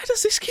 Why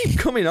does this keep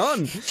coming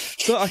on?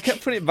 So I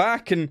kept putting it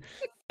back and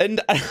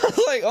I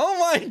was like, oh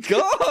my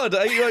god!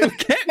 It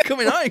kept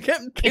coming on. I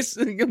kept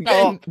kissing,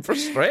 getting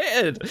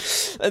frustrated,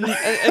 and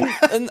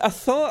I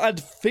thought I'd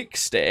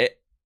fixed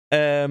it.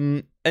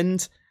 And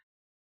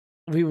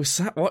we were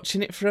sat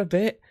watching it for a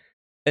bit,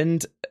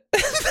 and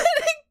then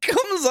it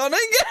comes on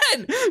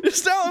again,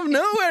 just out of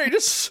nowhere. It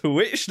just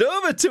switched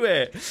over to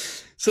it.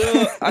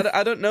 So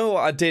I don't know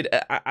what I did.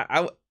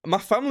 My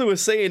family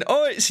was saying,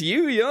 "Oh, it's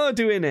you. You're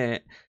doing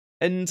it."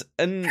 And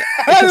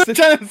I was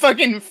trying to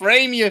fucking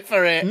frame you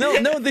for it.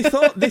 No, they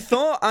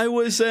thought I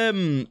was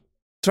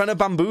trying to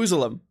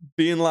bamboozle them,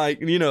 being like,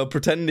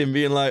 pretending,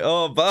 being like,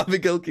 oh, Barbie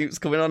Girl keeps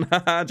coming on,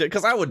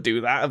 because I would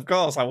do that, of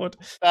course I would.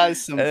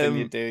 That's something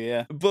you do,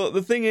 yeah. But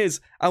the thing is,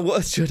 I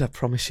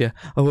promise you,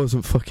 I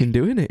wasn't fucking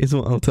doing it, is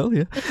what I'll tell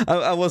you.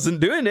 I wasn't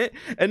doing it,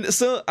 and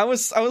so I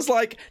was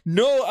like,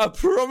 no, I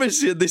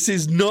promise you, this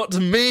is not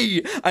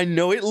me. I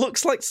know it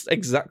looks like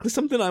exactly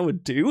something I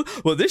would do,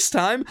 but this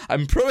time,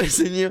 I'm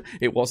promising you,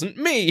 it wasn't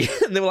me.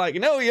 And they were like,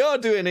 no, you're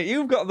doing it,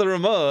 you've got the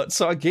remote.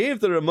 So I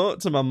gave the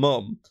remote to my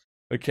mum.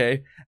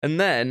 Okay, and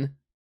then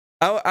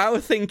I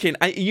was thinking,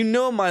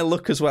 my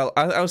look as well.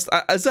 As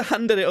I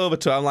handed it over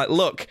to her, I'm like,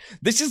 look,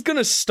 this is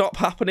gonna stop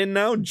happening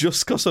now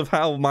just because of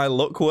how my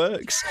look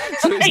works.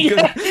 So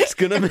it's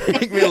gonna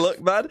make me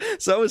look bad.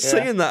 So I was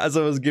saying that as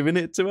I was giving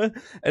it to her,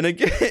 and I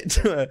give it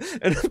to her,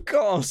 and of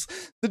course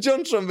the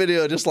JonTron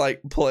video just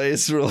like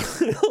plays for a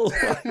little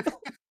while.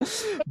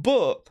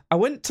 But I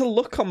went to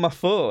look on my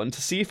phone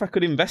to see if I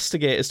could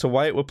investigate as to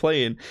why it were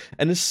playing,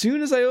 and as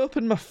soon as I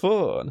opened my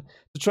phone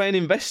to try and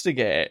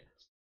investigate,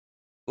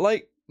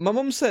 like, my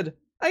mum said,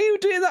 are you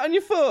doing that on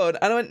your phone?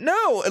 And I went,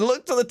 no, and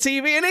looked at the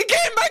TV, and it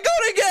came back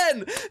on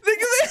again.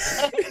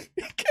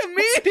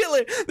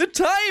 Immediately, the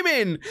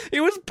timing,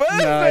 it was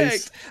perfect.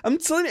 Nice. I'm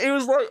telling you, it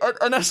was like,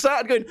 and I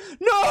started going,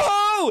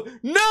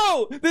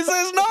 no, this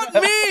is not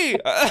me.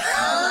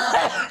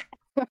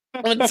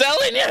 I'm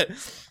telling you.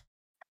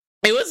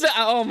 It was,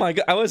 oh my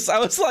God, I was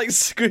like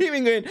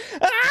screaming, going,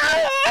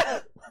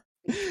 ah!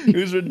 It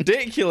was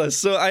ridiculous.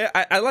 So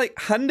I like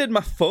handed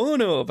my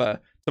phone over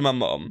to my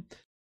mum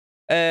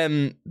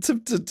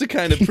to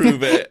kind of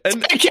prove it.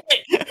 And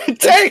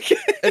take it.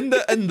 And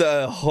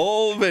the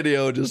whole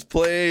video just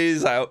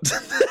plays out.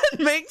 It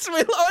makes me,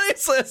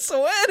 honestly, I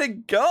swear to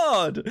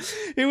God,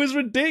 it was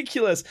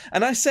ridiculous.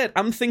 And I said,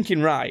 I'm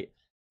thinking, right,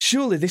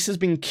 surely this has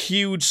been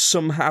queued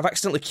somehow. I've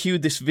accidentally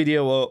queued this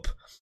video up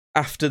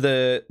after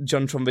the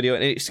JonTron video,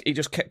 and it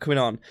just kept coming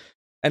on.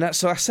 And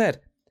so I said,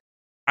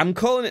 I'm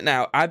calling it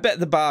now. I bet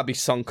the Barbie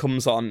song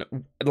comes on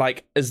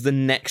like as the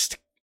next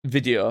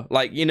video.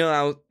 Like, you know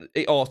how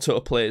it auto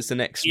plays the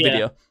next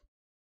video?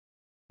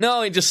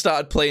 No, it just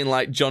started playing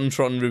like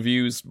JonTron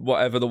reviews,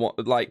 whatever the one,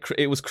 like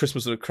it was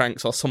Christmas with the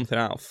Cranks or something,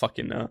 I don't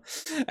fucking know.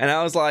 And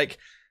I was like,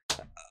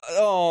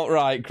 oh,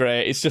 right,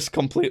 great. It's just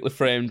completely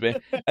framed me.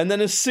 And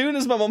then as soon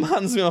as my mum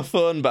hands me my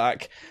phone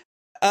back,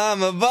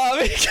 I'm a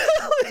Barbie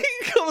girl.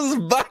 It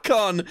comes back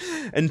on,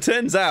 and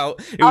turns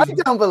out I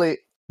can't believe.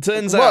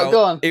 Turns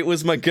out it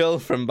was my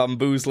girlfriend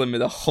bamboozling me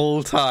the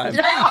whole time.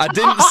 I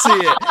didn't see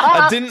it.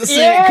 I didn't see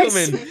it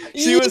coming.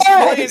 She was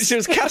playing. She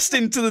was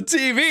casting to the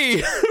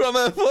TV from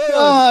her phone.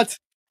 God.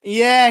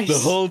 Yes. The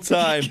whole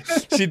time.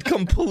 She'd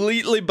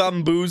completely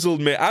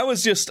bamboozled me. I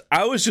was just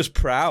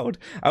proud.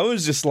 I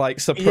was just like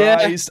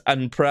surprised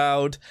and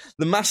proud.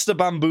 The master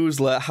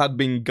bamboozler had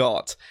been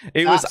got.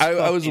 It was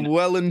I was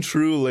well and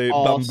truly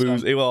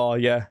bamboozled. Oh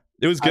yeah.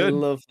 It was good. I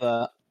love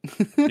that.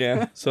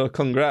 Yeah, so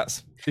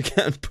congrats. You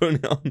can't put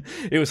it on.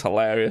 It was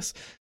hilarious.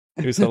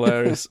 It was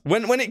hilarious.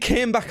 When it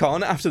came back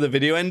on after the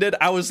video ended,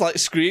 I was like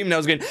screaming. I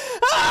was going,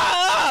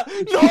 ah!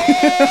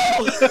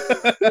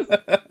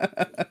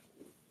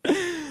 No!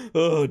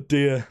 Oh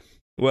dear.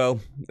 Well,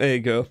 there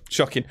you go.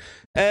 Shocking.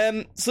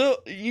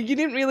 So you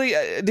didn't really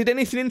did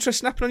anything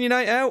interesting happen on your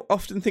night out?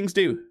 Often things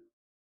do.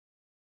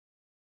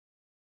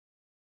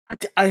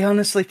 I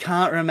honestly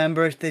can't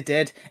remember if they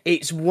did.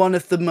 It's one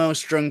of the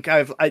most drunk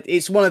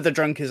it's one of the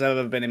drunkest I've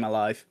ever been in my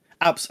life.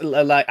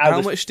 Absolutely. Like,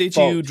 how much did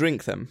you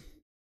drink them?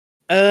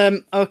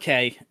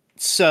 Okay,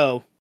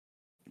 so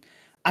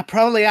I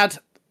probably had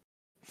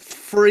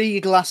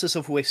 3 glasses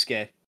of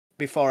whiskey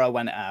before I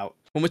went out.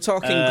 When we're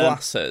talking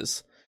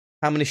glasses,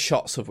 how many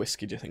shots of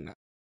whiskey do you think that?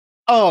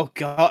 Oh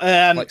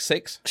God, like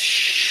 6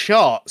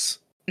 shots.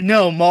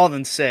 No, more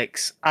than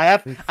 6. I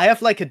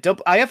have like a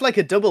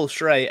double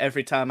straight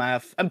every time I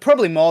have, and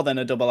probably more than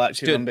a double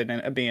actually. If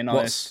I'm being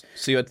honest.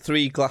 So you had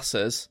 3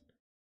 glasses,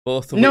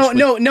 both of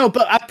no,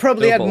 but I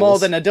probably doubles. Had more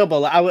than a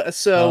double. I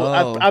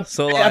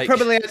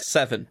probably had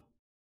 7,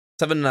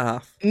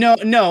 7.5.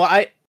 No,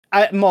 I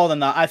more than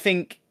that. I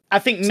think so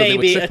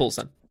maybe they were triples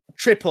then.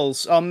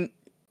 Triples.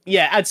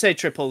 Yeah, I'd say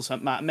triples,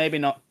 Matt. Maybe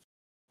not.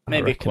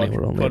 Maybe I reckon it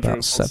were only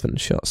about 7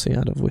 shots he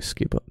had of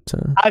whiskey, but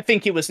I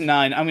think it was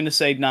 9. I'm going to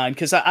say 9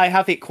 because I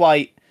have it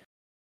quite.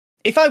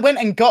 If I went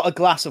and got a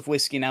glass of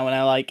whiskey now and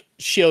I like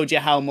showed you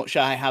how much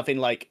I have in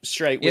like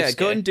straight whiskey, yeah,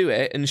 go and do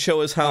it and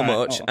show us how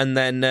much, and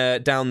then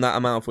down that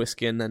amount of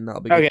whiskey, and then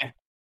that'll be good. Okay.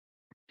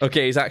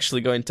 Okay, he's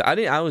actually going to.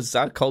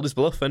 I called his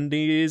bluff, and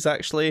he is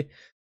actually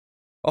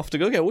off to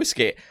go get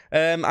whiskey.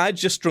 I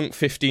just drunk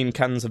 15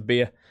 cans of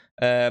beer.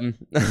 On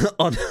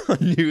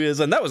New Year's,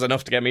 and that was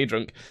enough to get me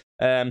drunk.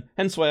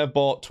 Hence why I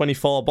bought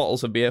 24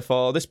 bottles of beer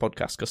for this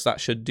podcast, because that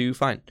should do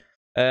fine.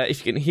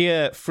 If you can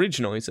hear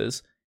fridge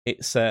noises,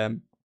 it's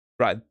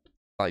right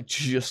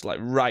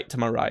to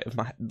my right of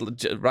my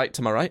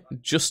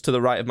just to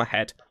the right of my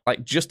head.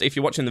 Like, just if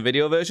you're watching the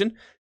video version,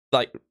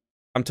 like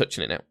I'm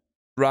touching it now,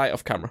 right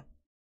off camera.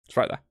 It's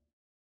right there.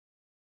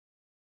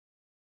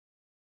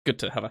 Good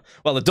to have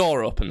the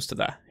door opens to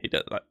there. He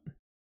does like.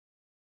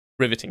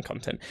 Riveting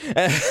content.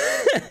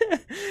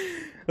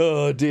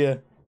 Oh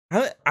dear.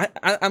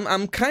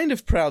 I'm kind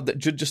of proud that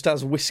Judd just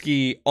has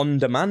whiskey on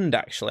demand.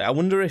 Actually, I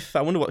wonder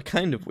what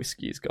kind of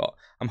whiskey he's got.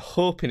 I'm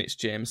hoping it's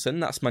Jameson.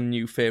 That's my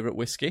new favourite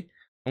whiskey.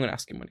 I'm going to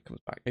ask him when he comes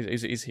back.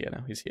 He's here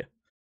now. He's here.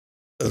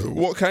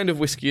 What kind of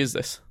whiskey is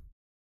this?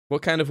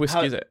 What kind of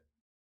whiskey is it?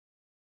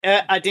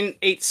 I didn't.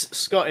 It's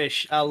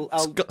Scottish. I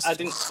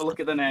didn't have a look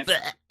at the name.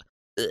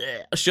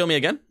 Show me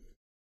again.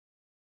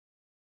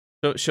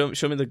 Show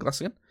me the glass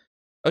again.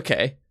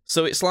 Okay,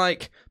 so it's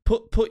like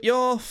put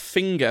your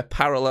finger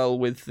parallel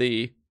with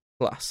the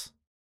glass,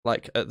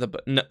 like at the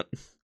no.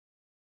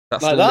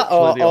 That's like that,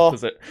 or the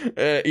opposite.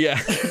 Yeah,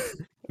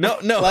 no,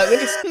 like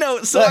this?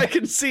 No, so I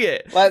can see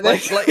it. Like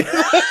this, like he's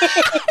put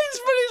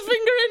his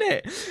finger in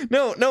it.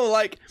 No,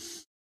 like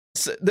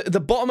so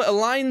the bottom.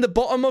 Align the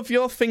bottom of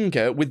your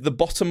finger with the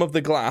bottom of the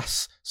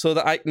glass, so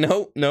that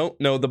no,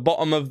 the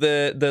bottom of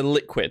the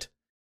liquid.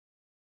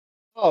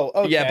 Oh,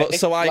 okay. Yeah, but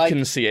so I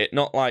can see it,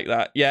 not like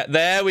that. Yeah,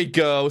 there we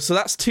go. So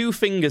that's 2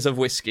 fingers of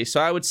whiskey. So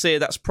I would say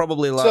that's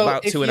probably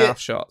about 2.5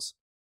 shots.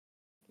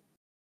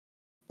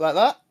 like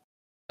that.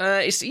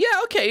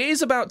 Okay. It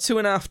is about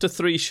 2.5 to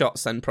 3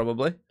 shots then,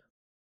 probably.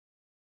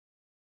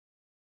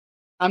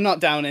 I'm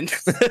not downing.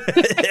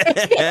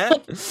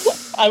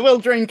 I will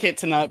drink it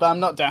tonight, but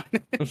I'm not down.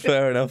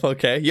 Fair enough.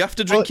 Okay, you have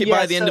to drink it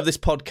by the end of this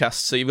podcast,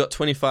 so you've got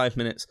 25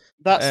 minutes.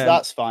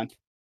 That's fine.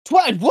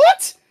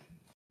 What?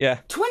 Yeah.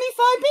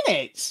 25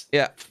 minutes.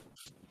 Yeah.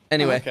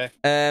 Anyway.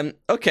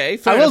 Okay.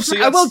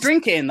 I will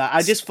drink it in that.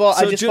 I just thought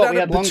we had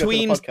longer for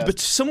the podcast. But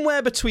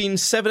somewhere between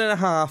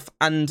 7.5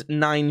 and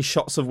 9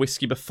 shots of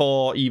whiskey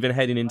before even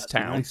heading into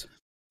town. Nice.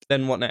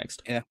 Then what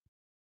next? Yeah.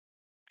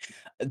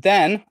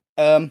 Then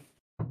I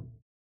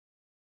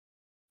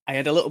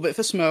had a little bit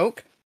for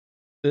smoke.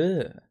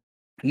 Ugh.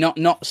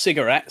 Not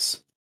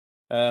cigarettes.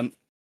 But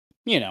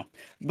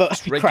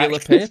just regular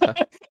paper.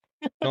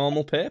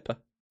 Normal paper.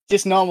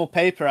 Just normal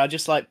paper. I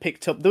just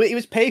picked up. It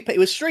was paper. It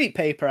was street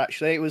paper.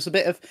 Actually, it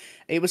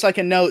was like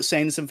a note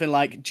saying something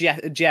like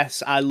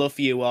 "Jess, I love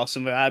you" or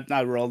something.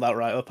 I rolled that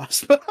right up.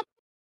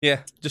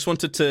 Yeah, just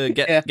wanted to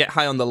get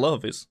high on the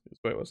love. Is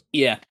what it was.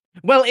 Yeah.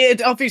 Well, it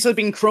had obviously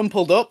been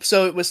crumpled up,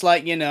 so it was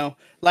like it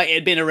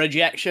had been a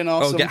rejection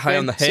or something. Get high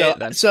on the hate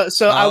then. So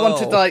I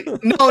wanted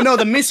no,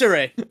 the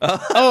misery.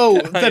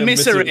 The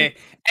misery.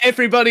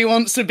 Everybody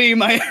wants to be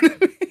my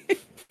enemy.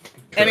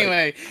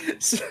 Anyway,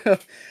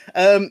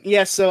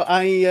 so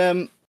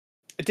I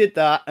did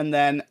that, and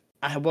then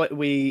I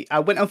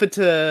went over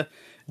to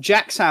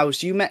Jack's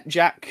house. You met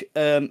Jack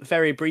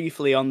very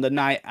briefly on the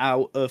night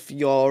out of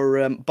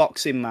your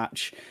boxing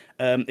match.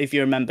 If you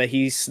remember,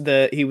 he was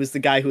the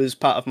guy who was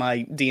part of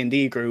my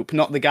D&D group,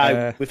 not the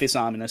guy with his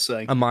arm in a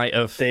sling. I might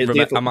have. The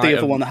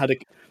other one that had a...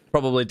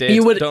 Probably did.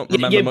 You don't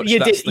remember much. You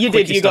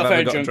did. You got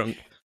very drunk.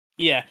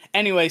 Yeah.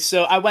 Anyway,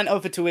 so I went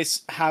over to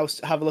his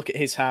house, have a look at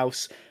his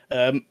house,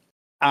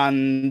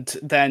 and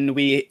then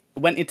we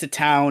went into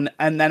town,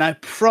 and then I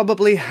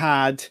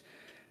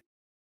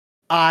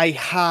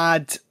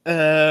had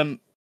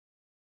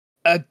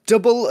a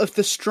double of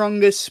the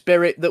strongest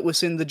spirit that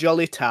was in the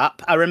Jolly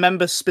Tap. I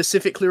remember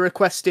specifically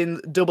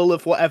requesting double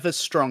of whatever's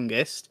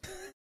strongest.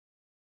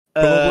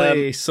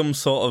 Probably some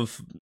sort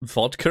of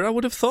vodka, I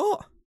would have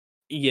thought.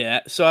 Yeah,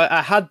 so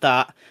I had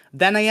that.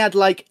 Then I had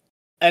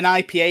an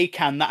IPA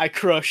can that I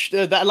crushed,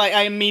 that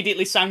I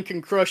immediately sank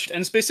and crushed,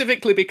 and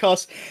specifically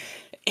because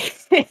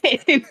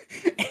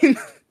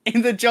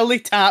in the Jolly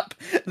Tap,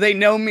 they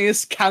know me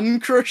as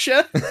Can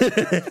Crusher.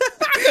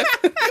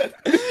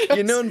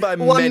 You're known by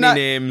many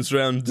names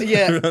round.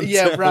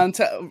 Round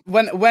town.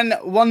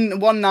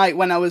 One night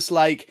when I was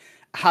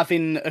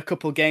having a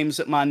couple games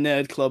at my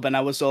nerd club, and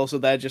I was also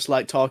there just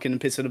talking and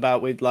pissing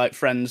about with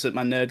friends at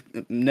my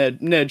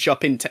nerd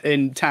shop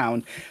in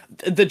town.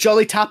 The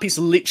Jolly Tap is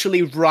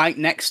literally right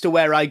next to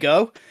where I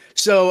go.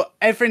 So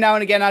every now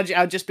and again,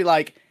 I'd just be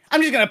like,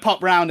 I'm just gonna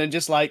pop round and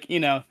just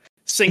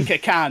sink a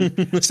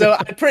can. So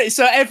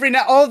every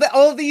now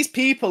all these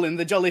people in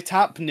the Jolly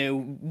Tap knew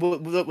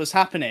what was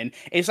happening.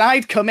 Is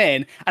I'd come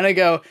in and I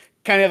go,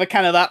 "Can I have a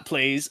can of that,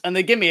 please?" And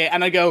they give me it,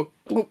 and I go,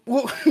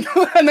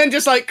 and then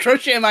just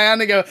crush it in my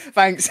hand and go,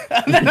 "Thanks."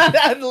 And then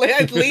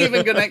I'd leave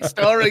and go next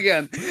door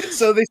again.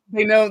 So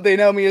they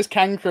know me as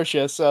Can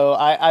Crusher. So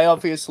I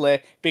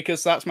obviously,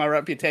 because that's my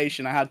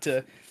reputation, I had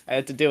to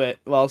do it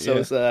whilst I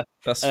was there.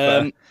 That's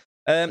fair.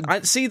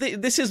 I see.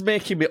 This is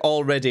making me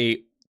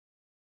already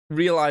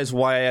realize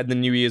why I had the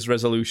New Year's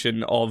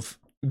resolution of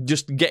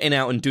just getting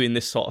out and doing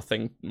this sort of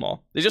thing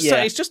more.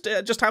 It's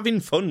just having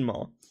fun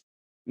more.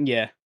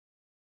 Yeah.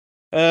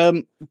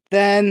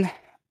 Then,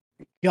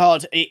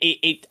 God,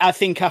 I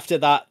think after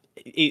that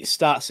it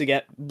starts to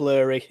get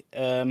blurry.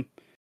 I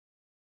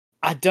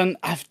don't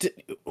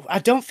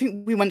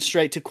think we went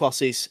straight to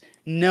Quassies.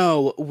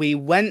 No, we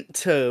went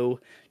to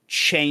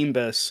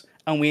Chambers,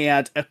 and we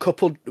had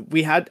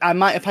I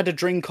might have had a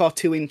drink or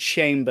two in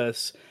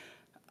Chambers.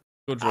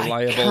 Good,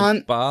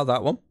 reliable bar,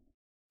 that one.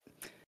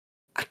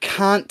 I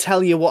can't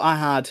tell you what I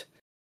had.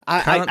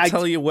 I can't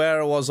tell you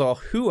where I was or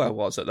who I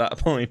was at that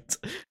point.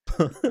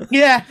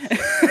 Yeah.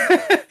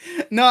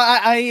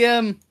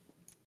 No,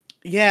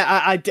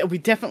 we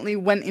definitely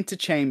went into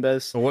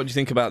Chambers. Well, what do you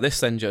think about this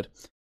then, Judd?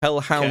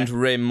 Hellhound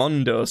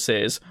Raymondo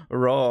says,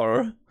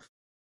 roar.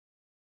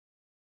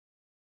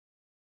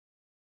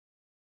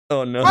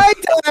 Oh no. I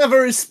don't have a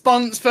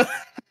response for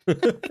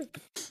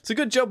It's a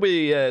good job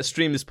we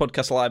stream this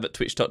podcast live at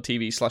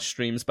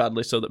twitch.tv/streams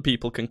badly so that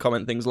people can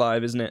comment things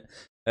live, isn't it?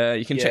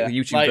 You can check the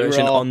YouTube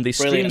version on the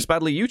Streams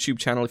Badly YouTube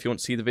channel if you want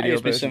to see the video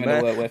version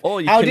there.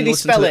 Or you can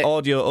listen to the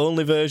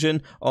audio-only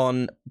version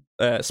on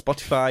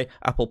Spotify,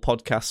 Apple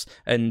Podcasts,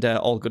 and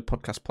all good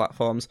podcast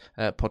platforms.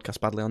 Podcast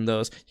Badly on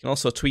those. You can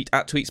also tweet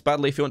at Tweets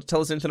Badly if you want to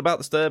tell us anything about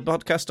the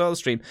podcast or the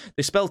stream.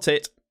 They spelt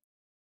it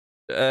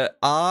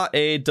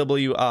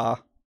RAWR.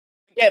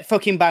 Yeah,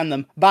 fucking ban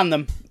them. Ban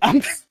them.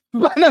 Ban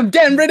them.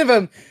 Get rid of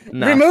them.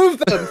 Nah. Remove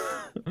them.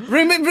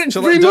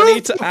 Don't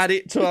need to add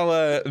it to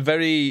our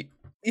very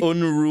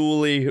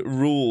unruly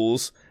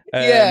rules.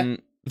 They've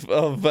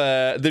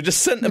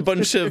just sent a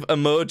bunch of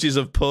emojis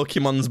of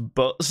Pokemon's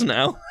butts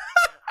now.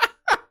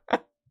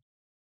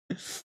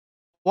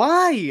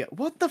 Why?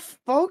 What the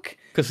fuck?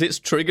 Because it's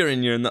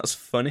triggering you, and that's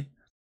funny.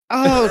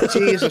 Oh,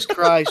 Jesus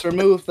Christ!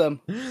 Remove them.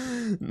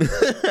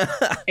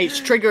 It's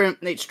triggering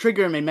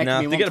me, making me want to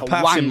wank. They get a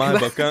pass in my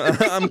book.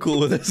 I'm cool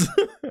with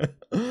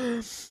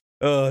this.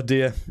 Oh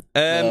dear.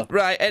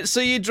 Right. So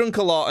you drunk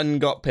a lot and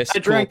got pissed. I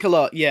drank a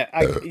lot. Yeah.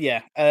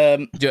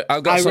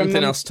 I've got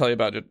something else to tell you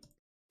about it.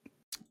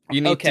 You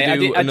need to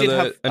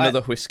do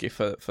another whiskey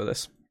for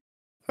this.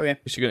 Okay.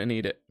 Because you're gonna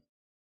need it.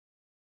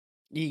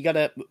 You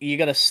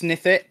gotta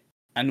sniff it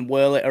and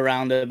whirl it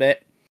around a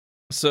bit.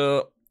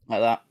 So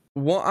like that.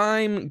 What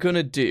I'm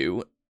gonna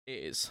do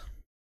is,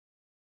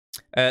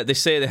 they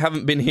say they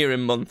haven't been here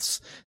in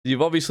months.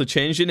 You've obviously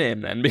changed your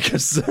name then,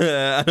 because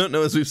I don't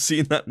know as we've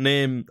seen that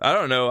name. I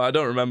don't know. I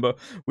don't remember.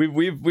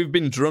 We've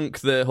been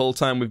drunk the whole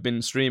time we've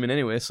been streaming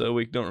anyway, so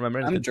we don't remember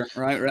anything. I'm drunk,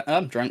 right?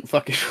 I'm drunk.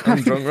 Fucking.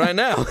 I'm drunk right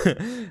now.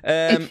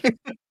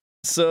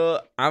 So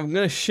I'm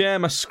gonna share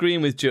my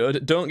screen with Joe.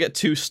 Don't get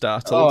too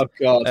startled.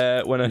 Oh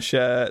God. When I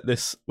share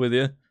this with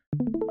you.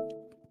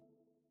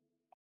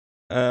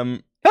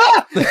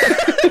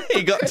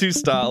 He got too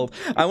startled.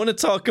 I want to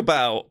talk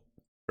about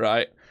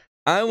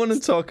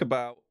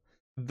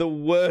the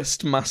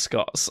worst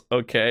mascots,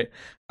 okay?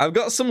 I've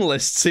got some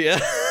lists here.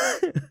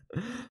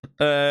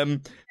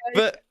 But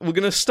we're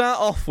going to start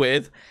off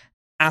with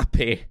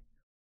Appy.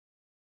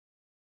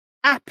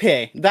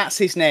 Appy, that's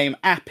his name,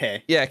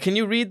 Appy. Yeah, can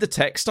you read the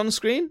text on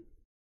screen?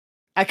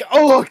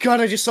 Oh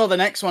God, I just saw the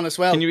next one as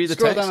well. Can you read the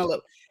Scroll text? Down a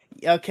little.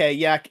 Okay,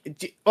 yeah.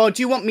 Do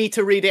you want me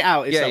to read it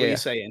out? Is that what yeah. you're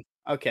saying?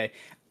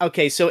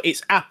 Okay, so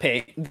it's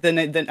Appy.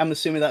 Then I'm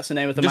assuming that's the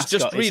name of the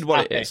mascot. Just read what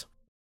Appy. it is.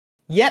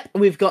 Yep,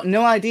 we've got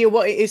no idea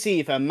what it is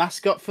either.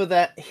 Mascot for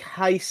the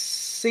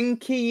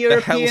Helsinki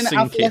European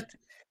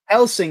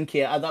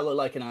Helsinki. That looked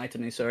like an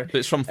item. Sorry, But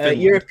it's from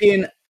Finland.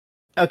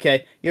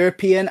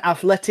 European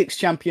Athletics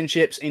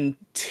Championships in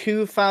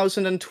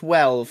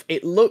 2012.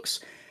 It looks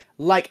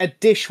like a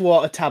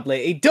dishwater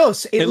tablet. It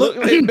does. It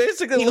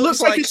basically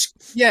looks like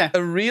a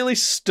a really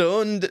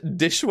stoned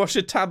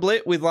dishwasher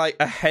tablet with like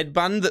a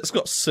headband that's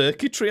got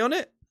circuitry on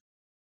it.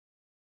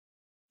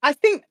 I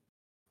think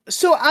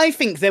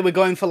they were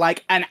going for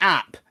like an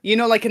app. You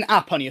know, like an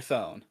app on your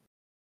phone.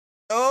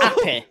 Oh.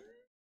 Appy.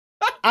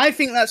 I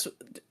think that's.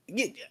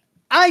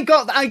 I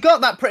got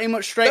that pretty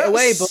much straight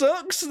away. But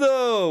sucks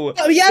though.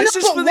 Oh, yeah, this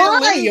is for the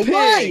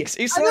Olympics.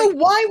 Why?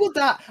 Why would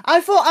that? I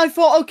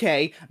thought,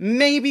 okay,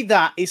 maybe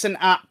that is an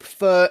app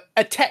for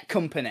a tech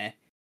company.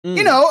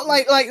 You know,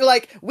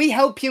 like we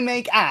help you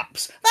make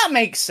apps. That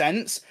makes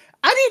sense.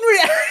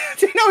 I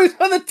didn't know it was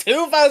for the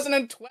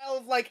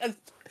 2012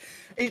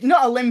 it's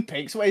not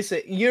Olympics. What is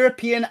it?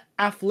 European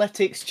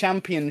Athletics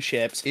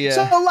Championships. Yeah.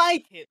 So I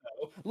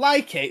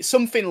like it,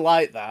 something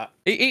like that.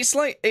 It's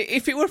like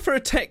if it were for a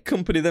tech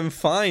company, then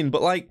fine.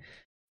 But like,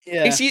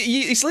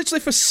 it's literally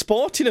for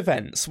sporting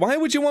events. Why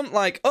would you want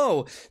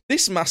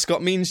this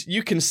mascot means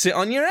you can sit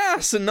on your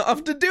ass and not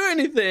have to do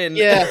anything?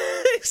 Yeah.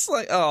 It's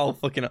like, oh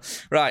fucking hell.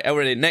 Right,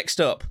 already.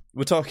 Next up,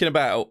 we're talking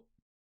about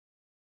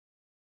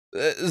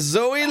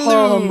Zoe Lou.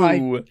 Oh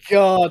my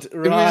God!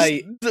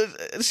 Right.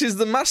 She's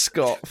the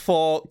mascot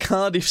for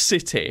Cardiff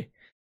City.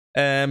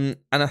 And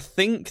I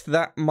think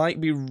that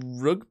might be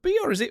rugby,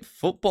 or is it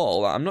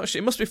football? I'm not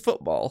sure. It must be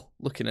football,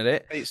 looking at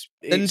it.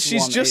 And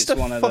she's just a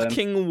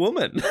fucking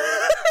woman.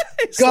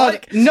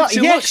 God, she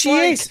looks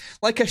is.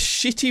 Like a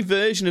shitty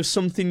version of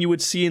something you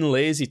would see in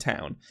Lazy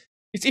Town.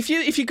 If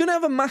you're going to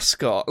have a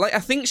mascot,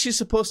 I think she's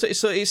supposed to...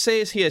 So it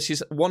says here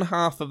she's one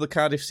half of the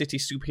Cardiff City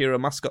superhero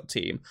mascot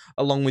team,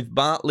 along with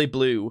Bartley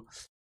Blue.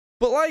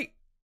 But,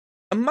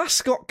 a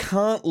mascot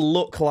can't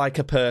look like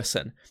a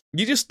person.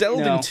 You just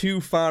delving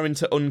too far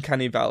into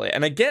Uncanny Valley.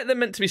 And I get they're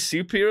meant to be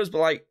superheroes,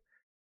 but,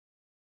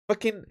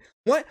 fucking...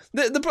 What?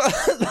 The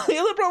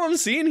other problem I'm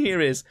seeing here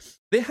is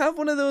they have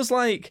one of those,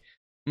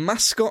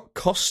 mascot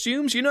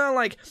costumes. You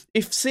know,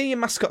 if, say, your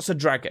mascot's a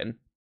dragon...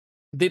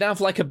 They'd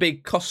have a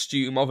big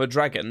costume of a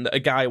dragon that a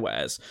guy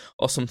wears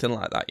or something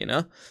like that, you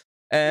know?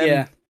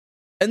 Yeah.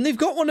 And they've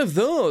got one of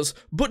those,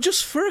 but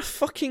just for a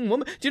fucking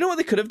woman. Do you know what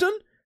they could have done?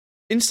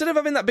 Instead of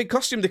having that big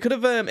costume, they could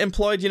have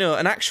employed,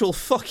 an actual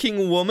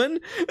fucking woman.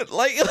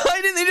 Why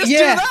didn't they just do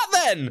that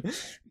then?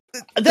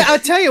 I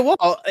tell you what,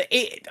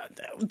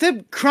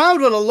 the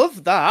crowd would have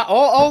loved that.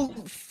 All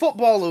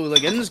football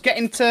hooligans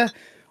getting to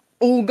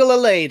ogle a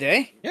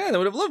lady. Yeah, they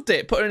would have loved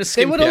it. Put her in a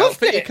skimpy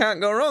outfit. You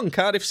can't go wrong.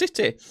 Cardiff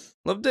City.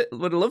 Loved it.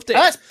 Would have loved it.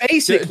 That's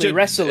basically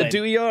wrestling.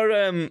 Do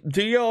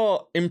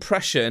your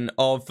impression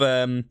of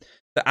the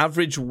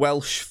average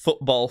Welsh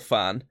football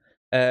fan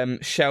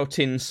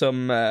shouting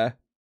some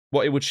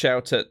what he would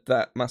shout at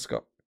that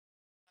mascot.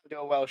 Do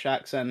a Welsh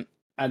accent.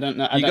 I don't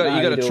know. You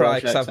got to try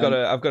because I've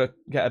got to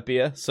get a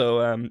beer.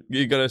 So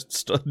you got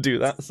to do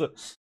that. So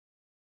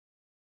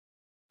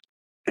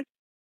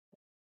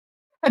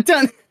I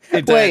don't.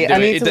 It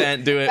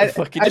didn't do it.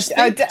 Fucking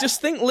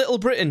just think Little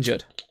Britain,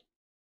 Judd.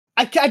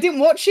 I didn't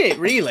watch it,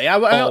 really. I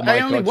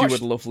only watched... you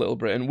would love Little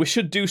Britain. We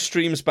should do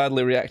streams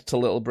badly react to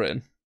Little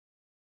Britain.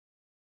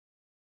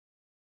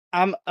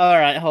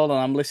 Alright, hold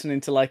on. I'm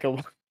listening to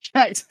a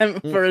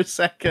accent for a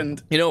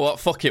second. You know what?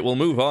 Fuck it. We'll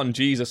move on.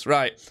 Jesus.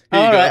 Right.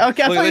 All right.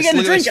 Okay. I thought you were getting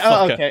a drink.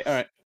 Oh, okay. All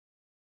right.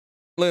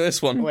 Look at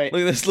this one. Wait.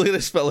 Look at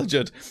this fella,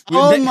 Judd.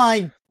 Oh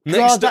my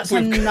god, that's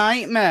a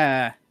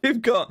nightmare.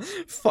 We've got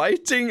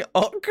fighting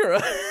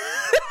okra.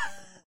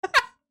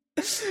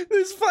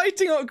 There's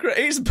fighting okra.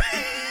 It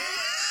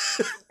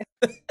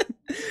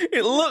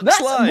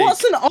looks like...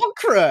 What's an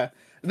okra?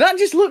 That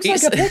just looks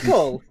like a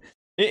pickle.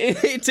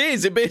 It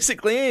is. It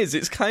basically is.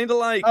 It's kind of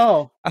like...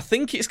 Oh. I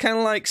think it's kind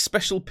of like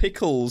special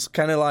pickles,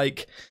 kind of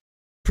like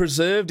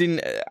preserved in...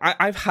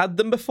 I've had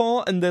them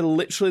before, and they're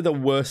literally the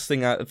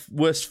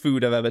worst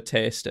food I've ever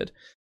tasted.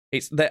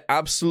 They're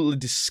absolutely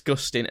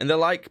disgusting, and they're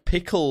like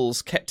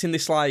pickles kept in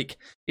this, like,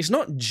 it's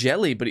not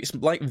jelly, but it's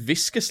like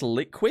viscous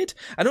liquid.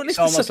 I don't know if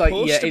it's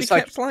supposed to be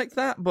kept like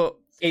that, but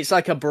it's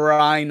like a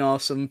brine or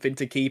something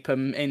to keep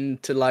them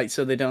into, like,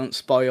 so they don't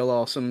spoil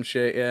or some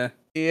shit.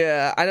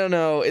 Yeah, I don't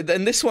know.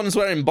 And this one's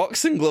wearing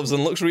boxing gloves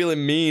and looks really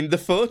mean. The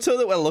photo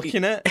that we're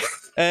looking at,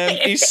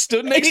 he's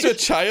stood next to a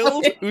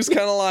child who's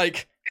kind of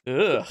like,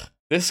 ugh,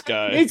 this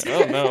guy.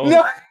 Oh no.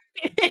 No,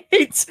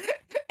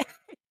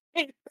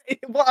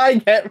 what I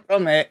get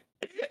from it,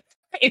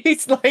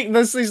 it's like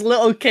there's this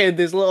little kid,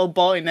 this little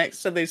boy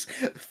next to this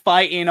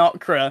fighting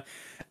okra,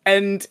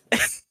 and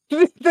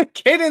the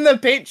kid in the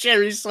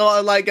picture is sort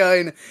of like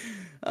going,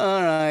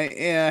 all right,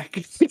 yeah,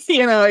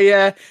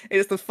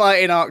 it's the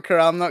fighting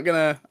okra. I'm not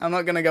gonna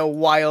go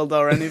wild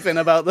or anything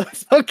about the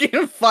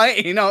fucking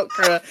fighting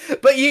okra.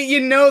 But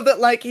you know that,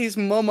 like, his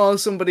mum or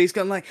somebody's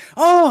gone like,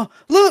 oh,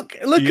 look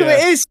who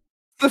it is.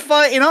 The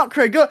fighting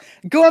okra. Go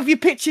have your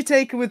picture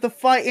taken with the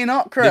fighting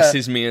okra. This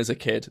is me as a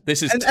kid.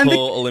 This is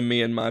totally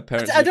me and my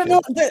parents. I don't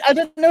know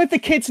if the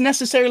kid's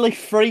necessarily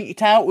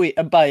freaked out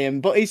by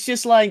him, but it's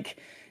just like,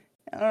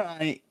 all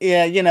right,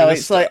 yeah,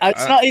 it's like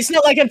it's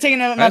not like I'm taking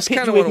my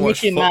picture with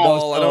Mickey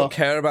Mouse. I don't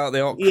care about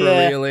the okra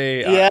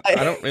really. I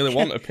don't really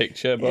want a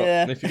picture,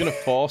 but if you're gonna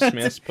force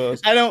me, I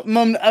suppose. I don't,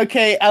 Mum.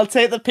 Okay, I'll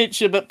take the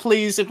picture, but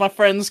please, if my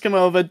friends come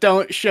over,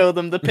 don't show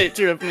them the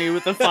picture of me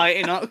with the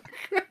fighting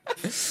okra.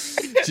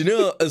 Do you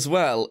know as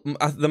well?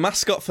 The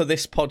mascot for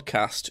this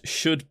podcast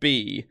should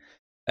be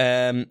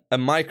a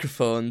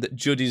microphone that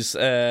Judd is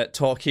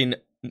talking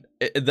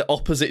the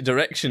opposite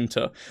direction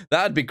to.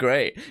 That'd be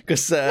great,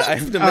 because I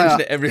have to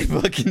mention it every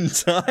fucking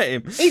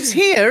time. It's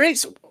here.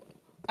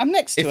 I'm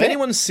next to it. If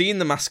anyone's seen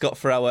the mascot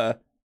for our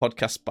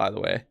podcast, by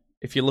the way,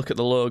 if you look at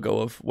the logo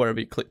of wherever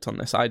you clicked on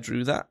this, I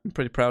drew that. I'm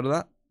pretty proud of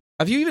that.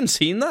 Have you even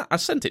seen that? I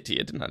sent it to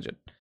you, didn't I, Judd?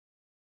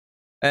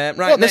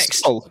 Right,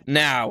 next.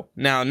 Now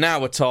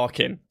we're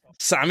talking.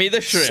 Sammy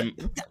the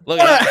Shrimp. Look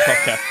at that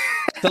fucker.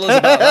 Tell us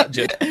about that,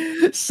 Judd.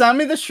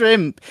 Sammy the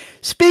Shrimp.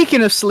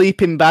 Speaking of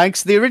sleeping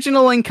bags, the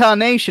original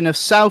incarnation of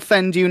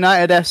Southend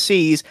United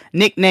FC's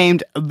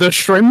nicknamed the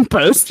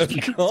Shrimpers. Of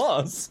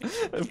course.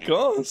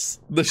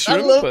 The Shrimpers.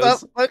 I love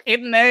that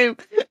fucking name.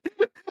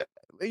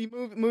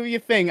 You move your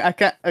thing. I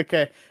can't.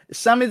 Okay.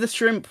 Sammy the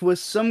Shrimp was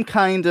some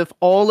kind of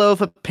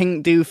all-over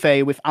pink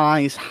doofy with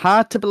eyes.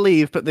 Hard to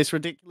believe, but this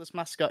ridiculous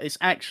mascot is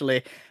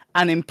actually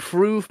an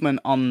improvement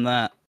on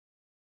that.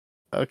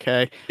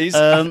 Okay. He's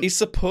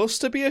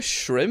supposed to be a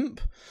shrimp,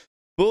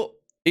 but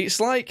it's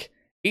like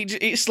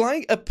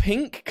a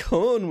pink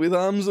cone with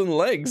arms and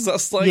legs.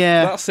 That's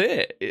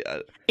it.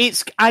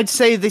 I'd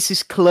say this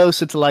is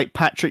closer to like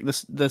Patrick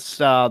the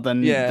Star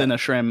than a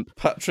shrimp.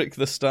 Patrick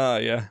the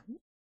Star, yeah.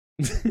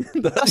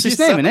 That's his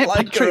name, isn't it?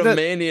 Like Patrick a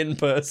Romanian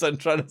person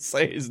trying to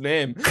say his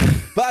name.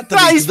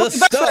 Patrick the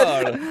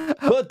Star.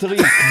 Patrick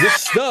the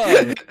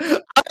Star.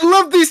 I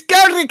love this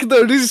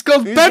character. This is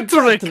called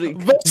Patrick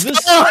the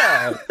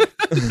Star.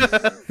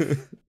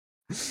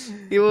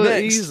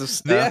 He's a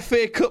star. The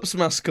FA Cup's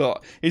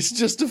mascot. It's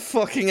just a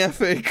fucking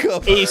FA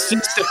Cup. It's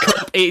just a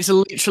cup. It's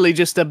literally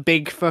just a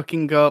big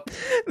fucking cup.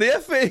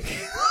 The FA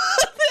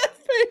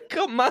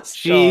Cup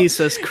mascot.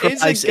 Jesus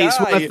Christ! It's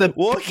one of the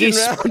walking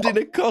around in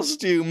a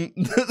costume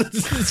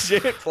that's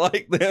shaped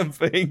like the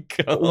FA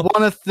Cup.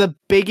 One of the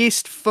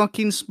biggest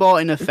fucking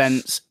sporting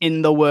events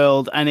in the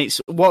world, and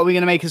it's what are we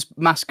going to make as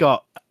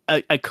mascot?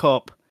 A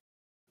cup.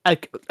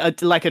 Like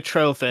a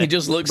trophy. He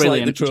just looks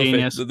Brilliant. like the trophy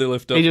Genius. that they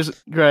lift up. He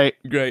just great.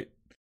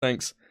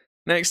 Thanks.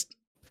 Next.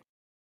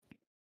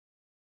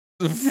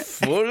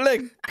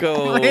 Fuleco.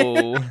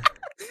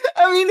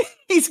 I mean,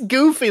 he's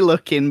goofy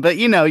looking, but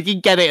you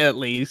get it at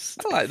least.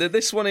 I like that.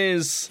 This one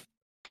is.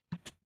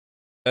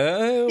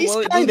 Well,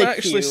 it doesn't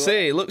actually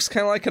say. It looks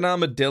kind of like an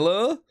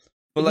armadillo.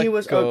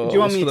 Fuleco. Do you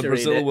want me for to the read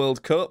Brazil it?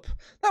 World Cup.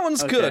 That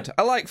one's good.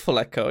 I like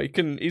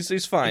Fuleco.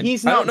 He's fine.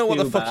 He's I not don't know what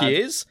the too fuck bad. he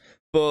is,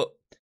 but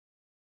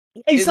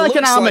He's like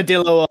an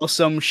armadillo or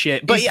some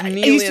shit. But he's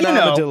nearly an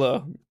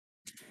armadillo.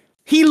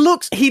 He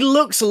looks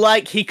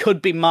like he could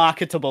be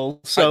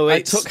marketable. So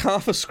I took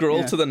half a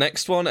scroll to the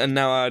next one, and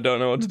now I don't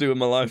know what to do with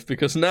my life,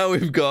 because now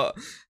we've got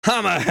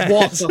Hammerhead.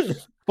 What the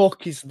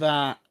fuck is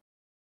that?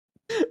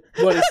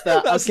 What is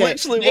that? That's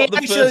literally what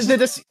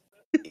the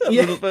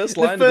first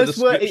line of the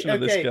description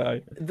of this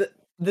guy.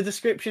 The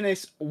description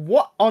is,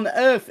 what on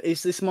earth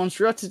is this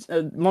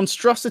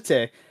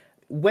monstrosity?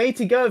 way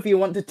to go if you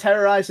want to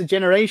terrorize a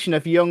generation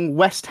of young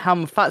West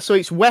Ham fans. So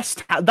it's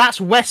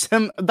that's West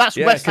Ham. That's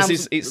West Ham.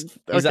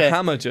 He's a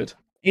hammer, Judd.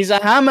 He's a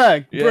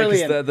hammer. Yeah,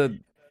 brilliant. They're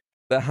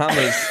the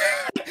hammers.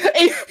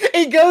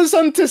 He goes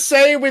on to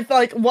say with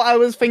like what I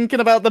was thinking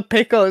about the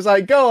pickle. It's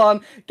like, go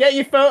on, get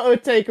your photo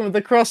taken with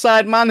the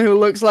cross-eyed man who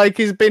looks like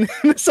he's been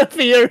in a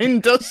severe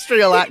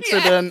industrial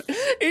accident. Yeah.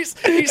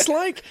 It's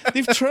like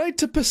they've tried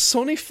to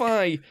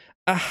personify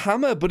a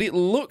hammer, but it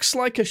looks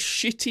like a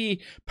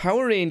shitty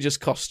Power Rangers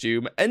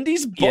costume, and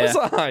he's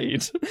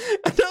buzz-eyed.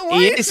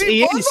 Why is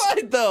he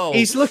buzz-eyed though?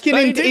 He's looking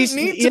He didn't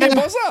need to be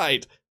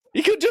buzz-eyed.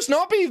 He could just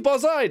not be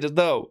buzz-eyed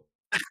though.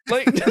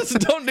 Like, just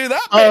don't do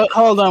that. Oh,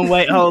 hold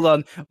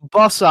on.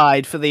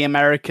 Boss-eyed for the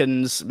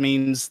Americans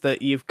means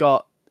that you've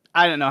got.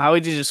 I don't know. How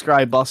would you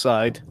describe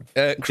boss-eyed?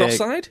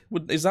 Cross-eyed?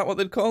 Is that what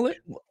they'd call it?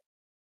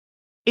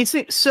 Is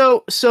it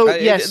so?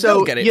 Yeah.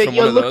 So get it from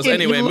one of those.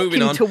 Anyway,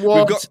 moving on. We've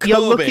got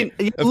Kobe.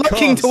 You're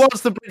looking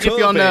towards the bridge of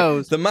your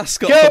nose. The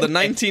mascot for the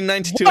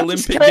 1992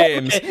 Olympic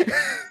Games.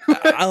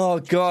 Oh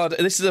God,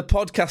 this is a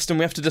podcast, and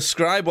we have to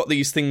describe what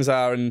these things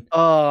are. And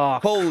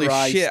holy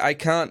shit, I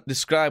can't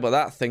describe what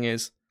that thing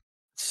is.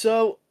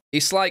 So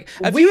it's like,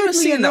 have you ever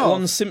seen that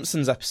one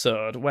Simpsons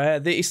episode where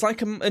it's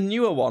like a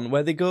newer one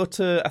where they go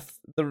to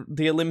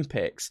the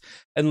Olympics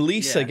and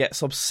Lisa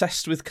gets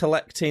obsessed with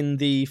collecting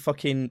the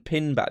fucking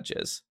pin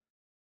badges?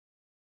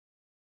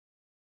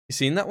 You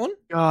seen that one?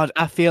 God,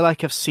 I feel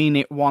like I've seen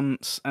it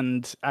once,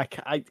 and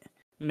I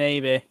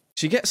maybe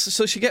she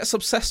gets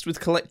obsessed with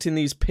collecting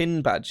these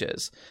pin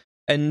badges,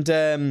 and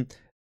to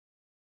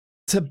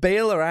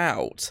bail her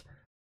out,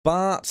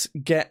 Bart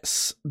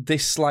gets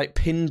this like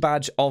pin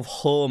badge of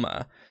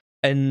Homer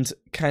and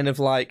kind of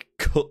like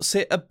cuts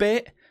it a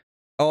bit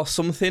or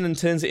something and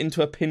turns it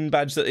into a pin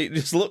badge that it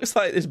just looks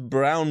like this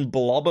brown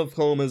blob of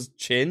Homer's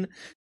chin,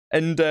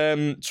 and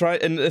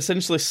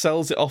essentially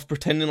sells it off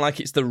pretending like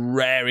it's the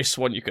rarest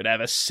one you could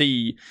ever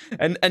see.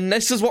 And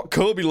this is what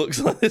Kobe looks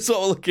like. That's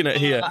what we're looking at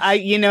here.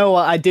 You know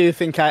what? I do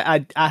think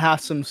I have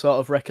some sort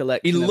of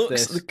recollection of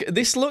this.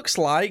 This looks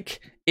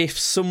like if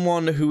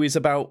someone who is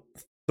about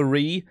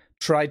 3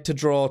 tried to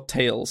draw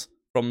Tails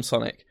from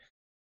Sonic.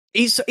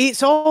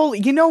 It's all,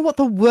 you know what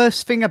the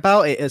worst thing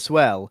about it as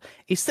well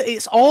is that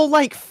it's all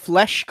like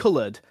flesh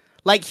coloured,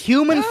 like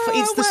human.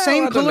 It's the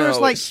same colour as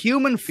like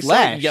human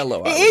flesh. Like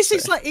yellow.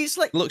 It's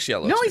like looks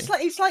yellow. No, it's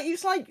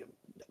like.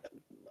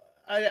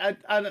 I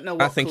don't know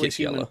what I think colour it's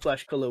human yellow.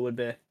 flesh colour would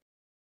be.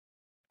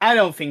 I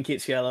don't think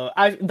it's yellow.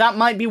 That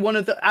might be one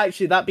of the.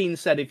 Actually, that being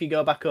said, if you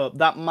go back up,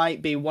 that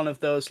might be one of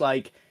those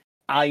like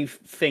eye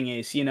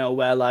thingies, you know,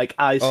 where like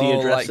I see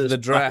your dresses like the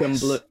dress. black and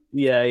blue.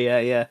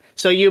 Yeah.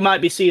 So you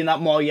might be seeing that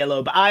more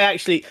yellow, but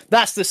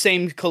that's the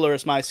same colour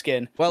as my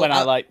skin when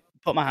I like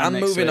put my hand I'm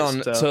next moving to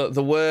on to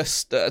the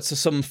worst, to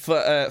some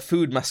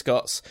food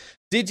mascots.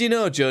 Did you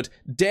know, Judd,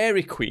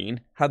 Dairy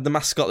Queen had the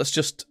mascot that's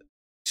just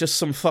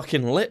some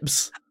fucking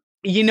lips?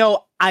 You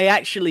know, I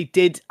actually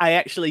did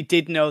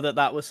know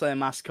that was their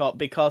mascot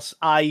because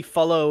I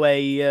follow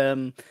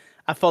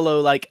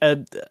like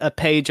a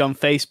page on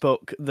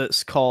Facebook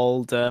that's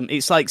called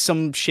it's like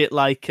some shit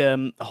like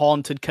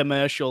haunted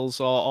commercials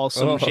or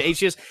some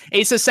shit.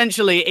 It's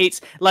essentially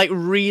like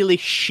really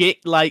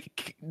shit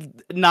like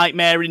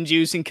nightmare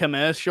inducing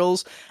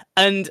commercials,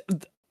 and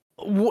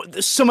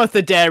some of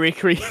the Dairy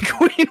Queen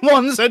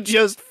ones are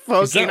just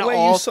fucking Is that where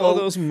awful. you saw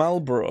those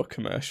Marlboro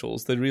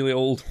commercials, the really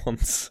old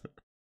ones?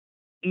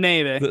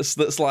 Maybe.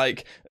 That's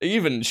like,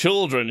 even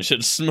children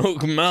should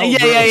smoke Marlboro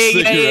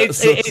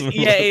cigarettes.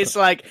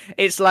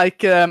 It's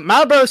like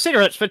Marlboro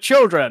cigarettes for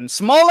children.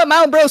 Smaller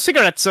Marlboro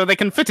cigarettes so they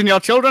can fit in your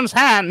children's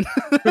hand.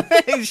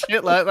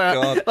 Shit like that.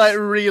 God. Like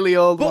really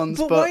old ones.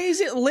 But why is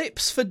it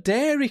lips for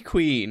Dairy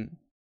Queen?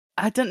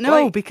 I don't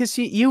know, because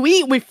you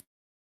eat with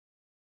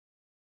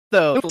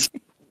those.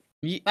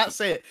 That's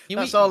it.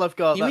 That's all I've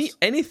got. You eat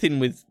anything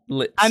with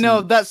lips. I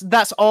know,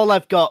 that's all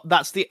I've got.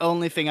 That's the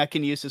only thing I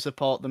can use to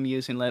support them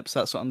using lips.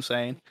 That's what I'm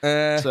saying.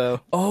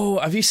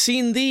 Have you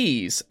seen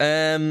these?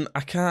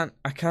 I can't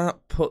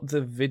put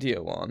the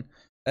video on.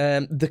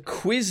 The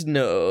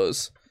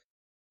Quiznos,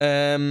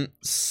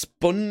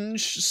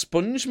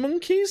 sponge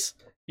monkeys?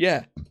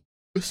 Yeah.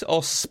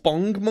 Or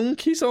spong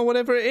monkeys or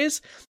whatever it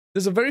is.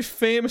 There's a very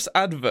famous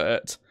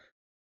advert.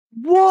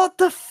 What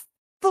the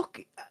fuck?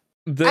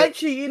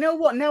 Actually, you know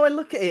what? Now I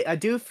look at it, I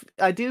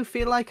do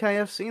feel like I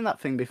have seen that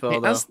thing before.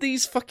 It has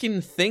these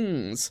fucking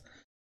things.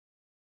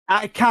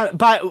 I can't.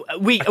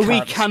 But we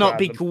cannot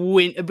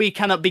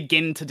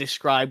begin to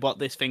describe what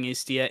this thing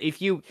is to you. If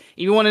you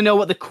want to know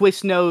what the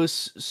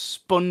Quiznos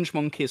sponge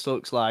monkeys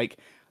looks like,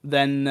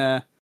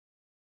 then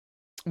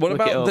what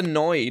about the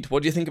Noid?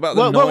 What do you think about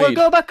the Noid? Well,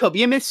 go back up.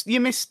 You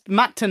missed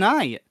Mac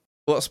Tonight.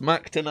 What's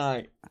Mac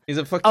Tonight? He's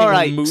a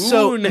fucking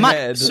moon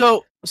head.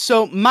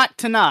 So Mac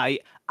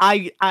Tonight,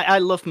 I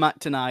love Mac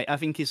Tonight. I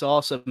think he's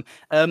awesome.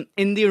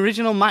 In the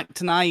original Mac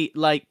Tonight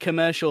like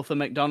commercial for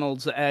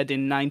McDonald's that aired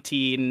in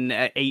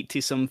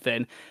 1980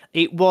 something,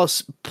 it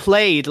was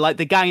played like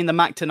the guy in the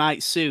Mac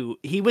Tonight suit.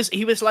 He was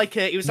like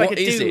a dude. What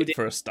is it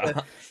for a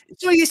start?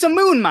 So he's a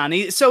moon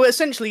man. So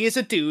essentially, he's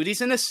a dude.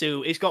 He's in a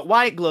suit. He's got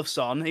white gloves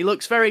on. He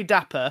looks very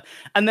dapper,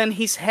 and then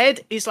his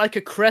head is like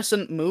a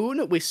crescent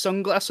moon with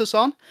sunglasses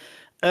on.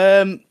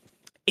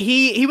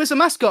 He was a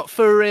mascot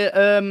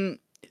for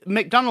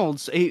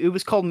McDonald's. It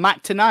was called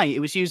Mac Tonight. It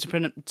was used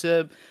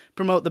to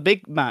promote the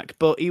Big Mac,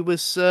 but he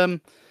was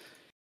the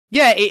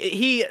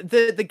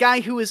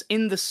guy who was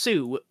in the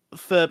suit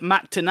for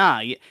Mac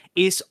Tonight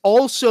is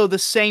also the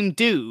same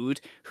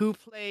dude who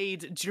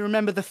played. Do you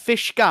remember the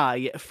fish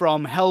guy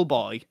from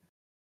Hellboy?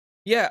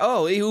 Yeah.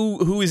 Oh,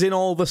 who is in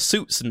all the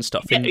suits and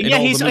stuff?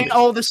 He's in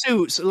all the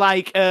suits,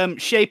 like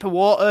Shape of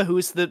Water,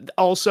 who's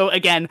also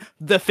again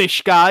the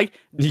fish guy.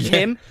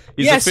 Him.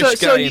 He's the fish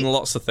guy in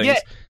lots of things.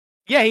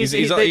 Yeah,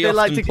 they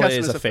like to cast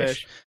him as a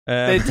fish.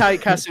 They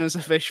typecast him as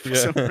a fish for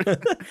some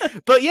reason.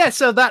 But yeah,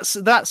 so that's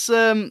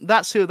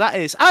who that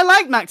is. I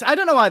like Mac. I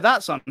don't know why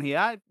that's on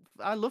here.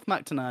 I love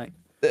Mac Tonight.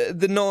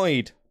 The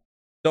Noid.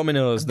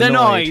 Domino's. The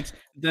Noid.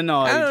 I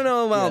don't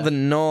know about the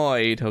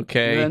Noid,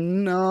 okay? The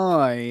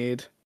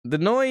Noid. The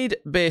Noid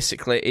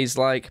basically is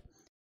like...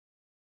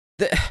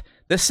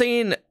 They're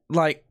saying,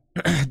 like...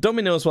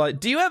 Domino's were like,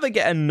 do you ever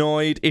get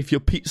annoyed if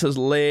your pizza's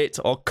late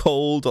or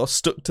cold or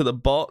stuck to the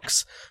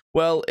box?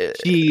 Well...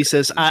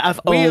 Jesus, I've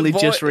only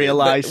just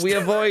realised. We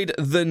avoid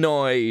the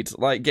Noid,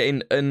 like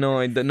getting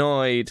annoyed, the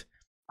Noid.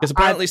 Because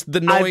apparently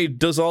the Noid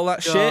does all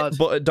that shit,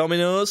 but at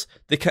Domino's,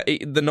 the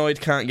Noid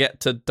can't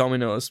get to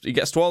Domino's. He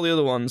gets to all the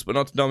other ones, but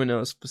not to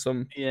Domino's for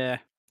some... Yeah.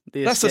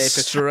 That's a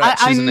stretch,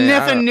 isn't it? I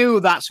never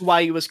knew that's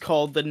why he was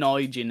called the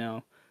Noid, you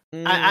know.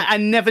 I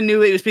never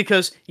knew it was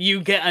because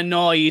you get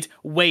annoyed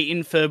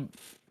waiting for...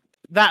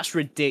 That's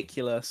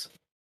ridiculous.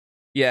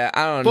 Yeah,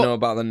 I don't know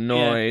about the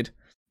Noid. Yeah.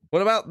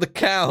 What about the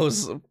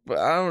cows? I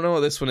don't know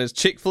what this one is.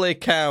 Chick-fil-A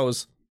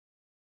cows.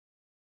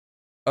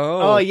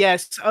 Oh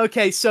yes.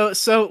 Okay, so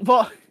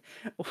what...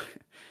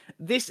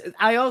 This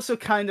I also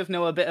kind of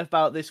know a bit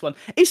about this one.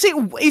 Is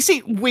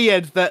it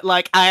weird that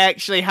like I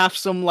actually have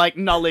some like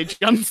knowledge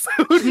on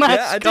food mascots?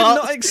 Yeah, I did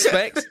not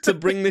expect to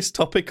bring this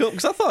topic up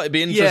because I thought it'd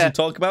be interesting to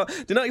talk about.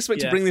 Did not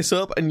expect to bring this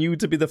up and you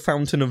to be the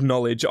fountain of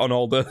knowledge on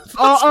all the.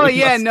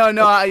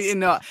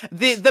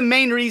 The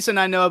main reason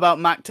I know about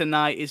Mac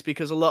Tonight is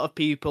because a lot of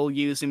people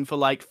use him for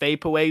like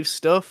vaporwave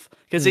stuff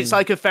because it's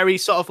like a very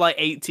sort of like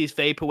 80s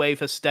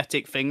vaporwave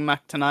aesthetic thing,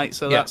 Mac Tonight.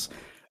 So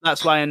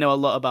that's why I know a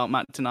lot about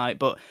Mac Tonight,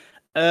 but.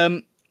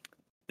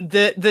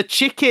 The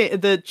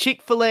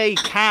Chick-fil-A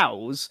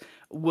cows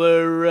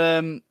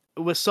were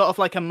sort of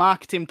like a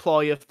marketing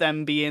ploy of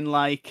them being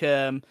like,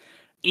 wouldn't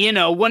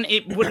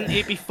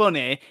it be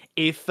funny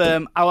if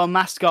our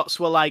mascots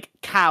were like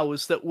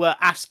cows that were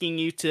asking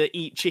you to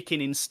eat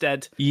chicken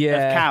instead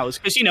of cows?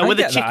 Because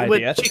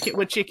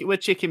we're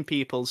chicken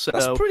people. So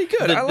that's pretty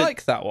good. I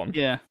like that one.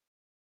 Yeah.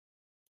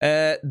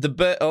 Even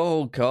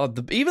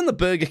the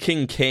Burger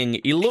King King,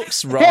 he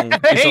looks wrong.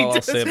 Is all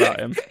I'll say about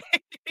him.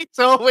 He's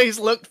always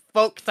looked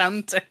fucked,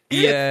 hasn't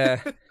he?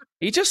 Yeah,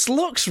 he just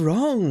looks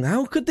wrong.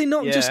 How could they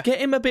not just get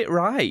him a bit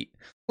right?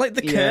 Like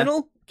the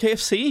Colonel,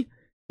 KFC,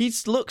 he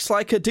looks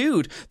like a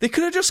dude. They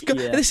could have just.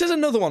 This is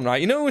another one,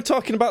 right? You know, we're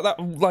talking about that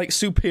like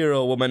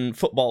superhero woman,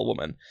 football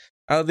woman.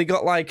 They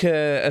got like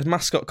a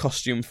mascot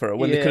costume for her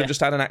when they could have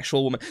just had an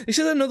actual woman. This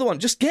is another one.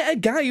 Just get a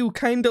guy who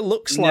kind of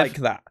looks like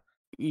that.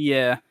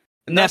 Yeah.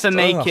 Never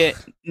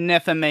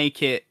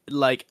make it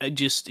like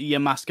just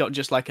your mascot,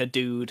 just like a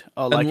dude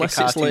or like unless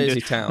a cartoon it's Lazy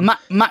dude. Town.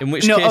 In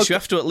which case, you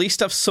have to at least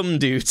have some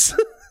dudes.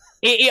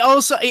 It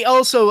also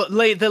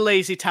the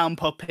Lazy Town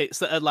puppets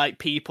that are like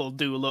people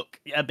do look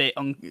a bit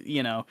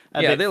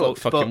they look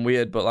fucking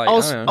weird, but like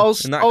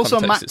also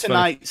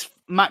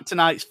Mac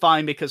Tonight's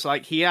fine because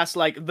like he has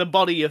like the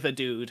body of a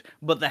dude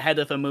but the head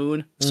of a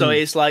moon, so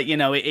it's like he's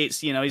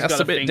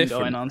got a thing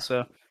going on.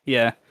 So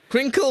yeah.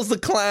 Crinkles the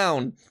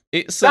clown.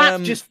 It's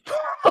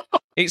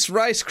it's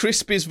Rice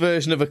Krispies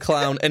version of a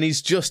clown, and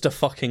he's just a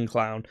fucking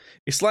clown.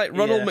 It's like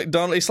Ronald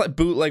McDonald. It's like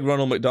bootleg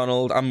Ronald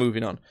McDonald. I'm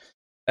moving on.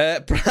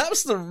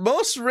 Perhaps the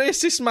most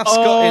racist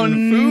mascot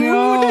in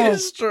food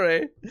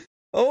history.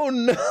 Oh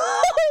no,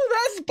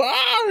 that's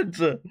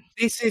bad.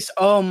 This is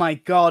oh my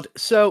god.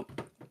 So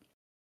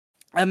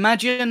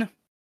imagine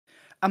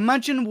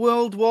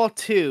World War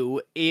II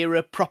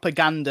era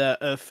propaganda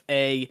of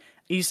a.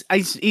 He's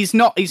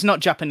not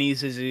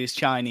Japanese as he is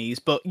Chinese,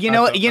 but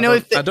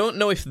I don't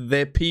know if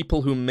the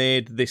people who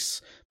made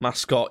this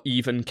mascot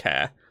even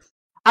care.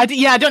 I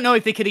don't know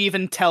if they could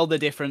even tell the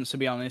difference, to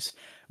be honest.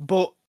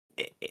 But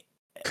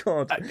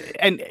God.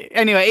 And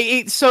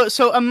anyway,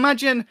 so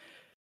imagine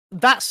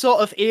that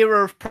sort of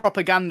era of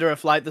propaganda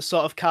of like the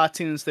sort of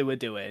cartoons they were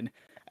doing,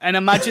 and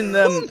imagine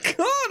them. Oh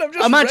God! I've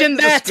just imagine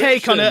their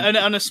take on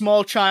a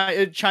small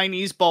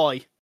Chinese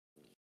boy.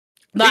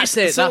 That's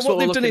it. So that's what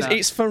we're they've done is looking at.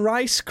 it's for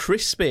Rice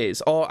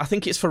Krispies, or I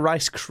think it's for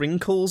Rice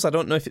Crinkles. I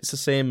don't know if it's the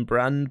same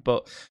brand,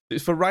 but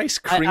it's for Rice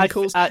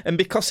Crinkles. And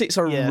because it's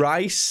a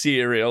rice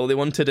cereal, they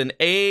wanted an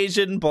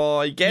Asian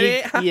boy. Get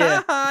it?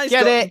 Yeah,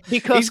 get it?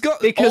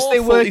 Because they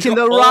work in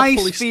the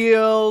rice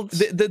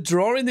fields. The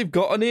drawing they've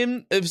got on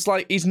him, it's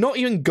like he's not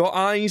even got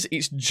eyes;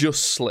 it's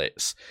just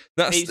slits.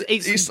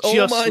 It's just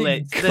oh my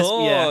slits.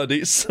 God,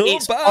 it's so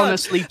it's bad.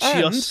 Honestly,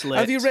 just slits.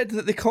 Have you read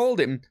that they called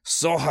him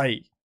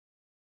Sohai?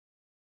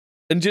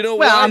 And do you know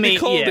why they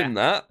called him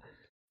that?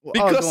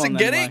 Because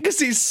get it? Because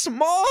he's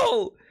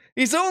small.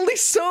 He's only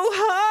so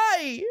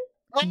high.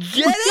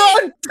 Get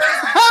it?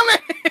 Damn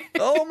it!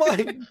 Oh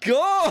my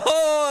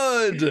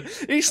God!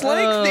 It's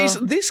like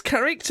this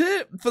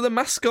character for the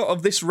mascot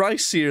of this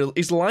rice cereal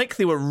is like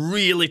they were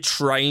really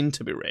trying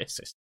to be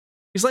racist.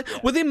 It's like,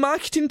 were they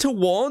marketing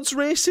towards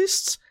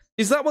racists?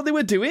 Is that what they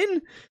were doing?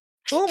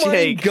 Oh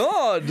my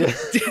God!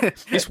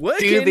 It's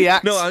working.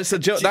 No, it's a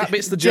joke. That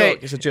bit's the joke.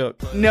 It's a joke.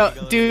 No,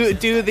 do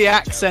the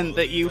accent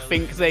that you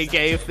think they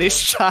gave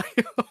this child.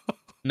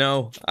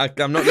 No,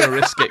 I'm not going to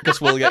risk it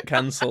because we'll get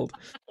cancelled.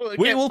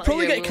 We'll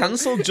probably get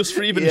cancelled just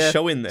for even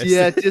showing this.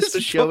 Yeah, just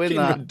for showing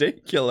that.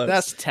 Ridiculous.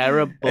 That's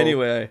terrible.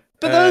 Anyway.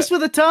 But those were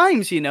the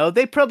times, you know.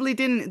 They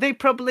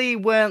probably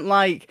weren't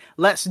like,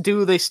 let's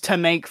do this to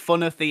make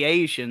fun of the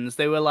Asians.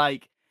 They were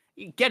like,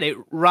 get it,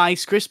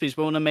 Rice Krispies.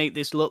 We want to make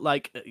this look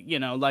like, you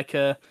know, like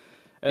an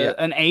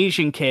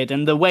Asian kid.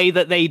 And the way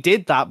that they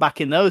did that back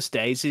in those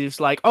days is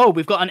like, oh,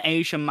 we've got an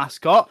Asian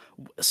mascot,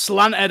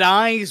 slanted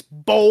eyes,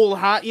 bowl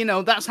hat. You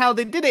know, that's how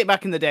they did it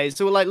back in the days.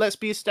 So we're like, let's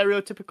be as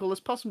stereotypical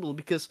as possible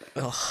because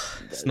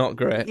it's not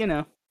great. You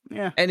know,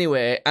 yeah.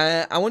 Anyway,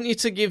 I want you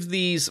to give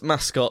these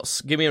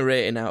mascots, give me a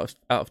rating out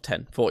of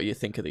 10 for what you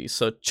think of these.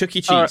 So Chuck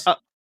E. Cheese.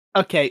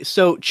 Okay,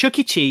 so Chuck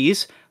E.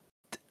 Cheese.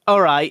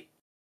 All right.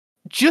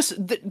 Just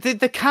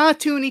the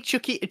cartoony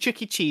Chuck E.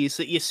 Cheese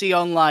that you see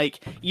on,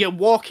 like, you're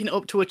walking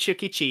up to a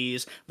Chuck E.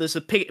 Cheese, there's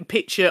a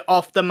picture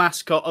of the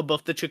mascot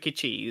above the Chuck E.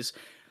 Cheese.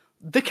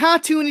 The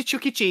cartoony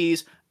Chuck E.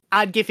 Cheese,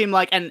 I'd give him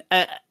like an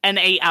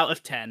 8 out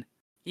of 10.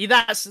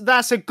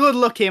 That's a good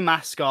looking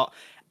mascot.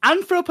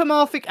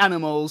 Anthropomorphic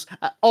animals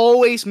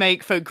always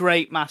make for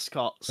great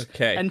mascots.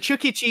 Okay. And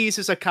Chuck E. Cheese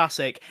is a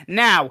classic.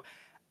 Now,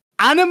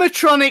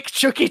 animatronic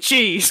Chuck E.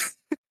 Cheese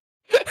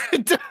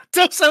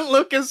doesn't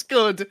look as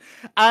good.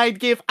 I'd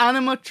give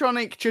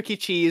animatronic Chuck E.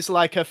 Cheese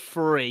like a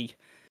 3.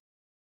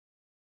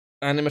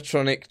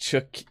 Animatronic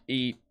Chuck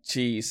E.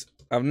 Cheese.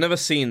 I've never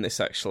seen this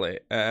actually.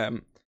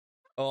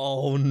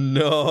 Oh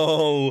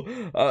no!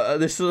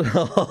 This is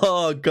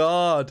oh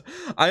God!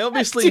 I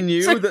obviously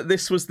knew that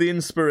this was the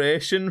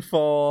inspiration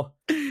for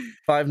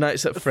Five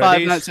Nights at Freddy's.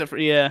 Five Nights at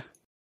Freddy's. Yeah.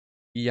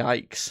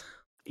 Yikes!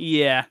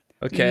 Yeah.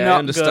 Okay, I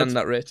understand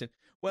that rating.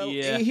 Well,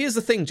 here's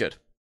the thing, Judd.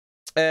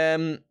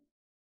 The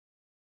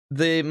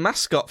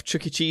mascot for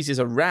Chuck E. Cheese is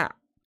a rat,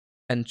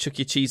 and Chuck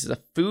E. Cheese is a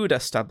food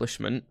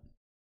establishment,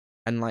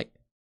 and like,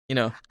 you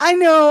know. I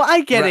know,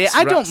 I get it.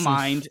 I don't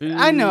mind.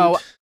 I know.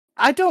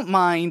 I don't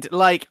mind.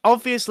 Like,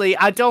 obviously,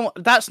 I don't.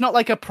 That's not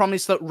like a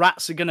promise that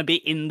rats are gonna be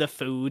in the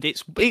food.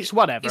 It's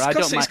whatever. I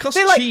don't mind. It's because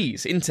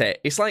cheese, isn't it?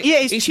 It's like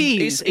it's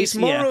cheese. It's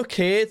more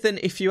okay than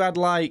if you had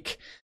like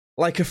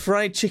a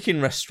fried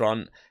chicken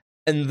restaurant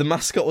and the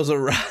mascot was a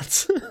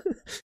rat.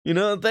 You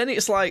know, then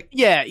it's like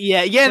yeah.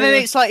 Then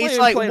it's like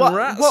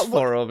what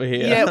for over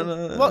here?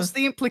 Yeah, what's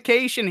the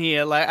implication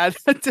here? Like,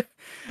 but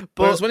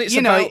whereas when it's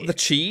about the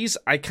cheese,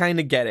 I kind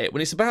of get it.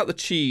 When it's about the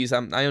cheese,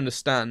 I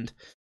understand.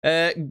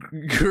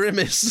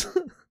 Grimace,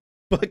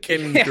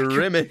 fucking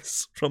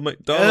Grimace from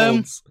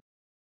McDonald's.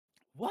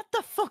 What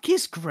the fuck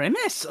is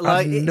Grimace?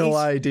 Like, I have no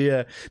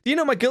idea. Do you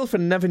know my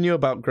girlfriend never knew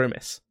about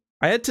Grimace?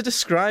 I had to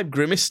describe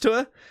Grimace to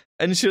her,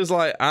 and she was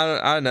like,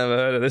 "I never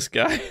heard of this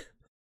guy."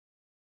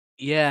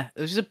 Yeah,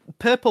 there's a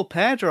purple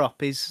pear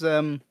drop. Is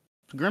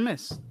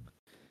Grimace.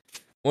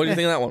 What do you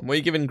think of that one? What are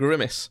you giving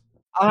Grimace?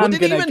 What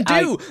did he even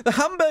do? The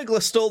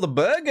Hamburglar stole the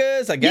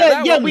burgers. I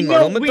get that one. We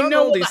know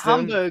what the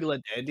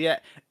Hamburglar did. Yeah,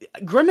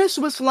 Grimace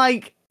was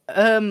like,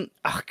 oh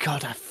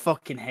God, I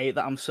fucking hate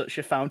that I'm such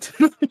a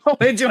fountain of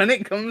knowledge when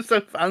it comes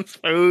to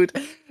fast food.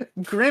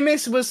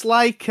 Grimace was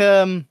like,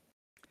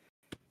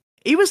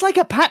 he was like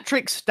a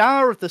Patrick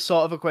Star of the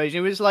sort of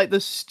equation. He was like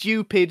the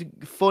stupid,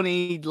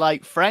 funny,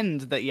 like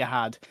friend that you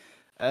had,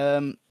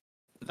 and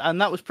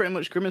that was pretty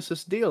much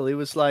Grimace's deal. He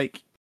was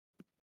like,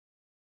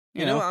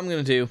 you know what I'm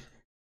gonna do?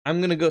 I'm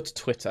going to go to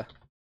Twitter.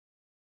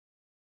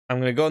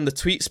 I'm going to go on the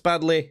Tweets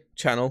Badly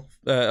channel.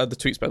 The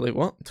Tweets Badly,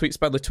 what? Tweets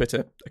Badly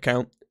Twitter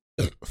account.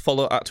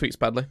 Follow at Tweets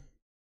Badly.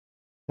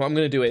 What I'm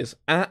going to do is,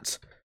 at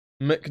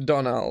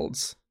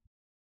McDonald's.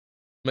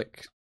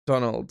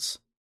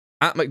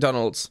 At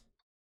McDonald's.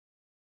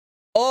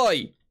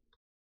 Oi!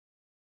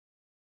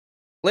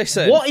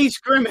 Listen. What is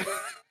Grimace?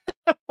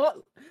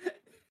 What?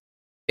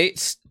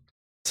 It's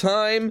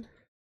time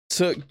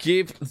to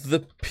give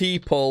the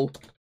people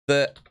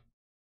the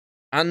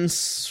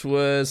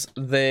answers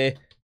they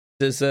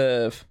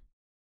deserve.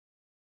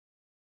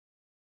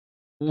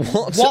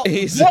 What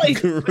is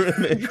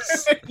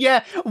Grimace?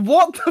 Yeah,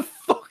 what the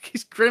fuck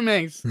is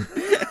Grimace?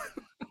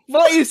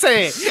 What are you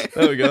saying?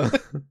 There we go.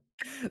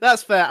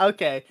 That's fair.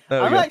 Okay.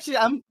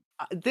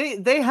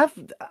 They have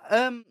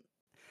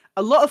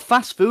a lot of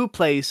fast food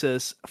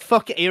places.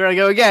 Fuck it, here I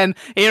go again.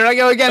 Being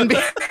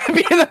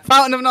a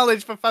fountain of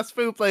knowledge for fast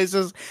food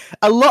places.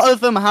 A lot of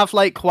them have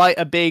like quite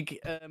a big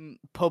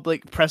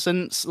public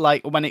presence,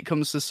 like when it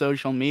comes to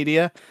social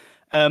media,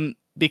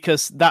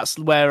 because that's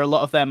where a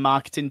lot of their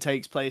marketing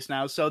takes place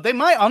now. So they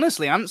might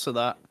honestly answer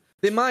that.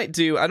 They might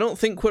do. I don't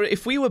think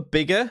if we were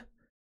bigger,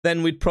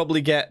 then we'd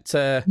probably get.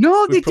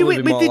 No, they do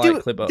it.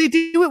 They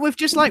do it with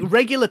just like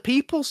regular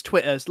people's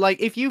Twitters.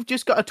 Like if you've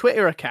just got a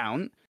Twitter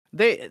account,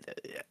 they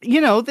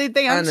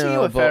answer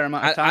you a fair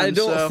amount of times. I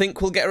don't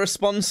think we'll get a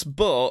response,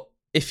 but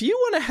if you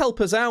want to help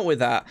us out with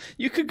that,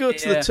 you could go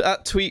to the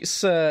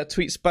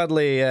tweets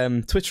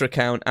badly Twitter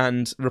account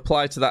and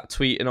reply to that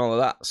tweet and all of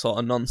that sort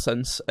of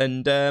nonsense,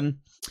 and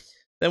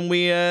then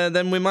we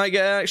might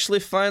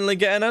actually finally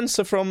get an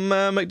answer from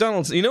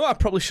McDonald's. You know what I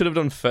probably should have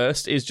done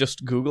first is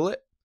just Google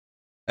it.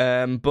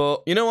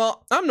 But you know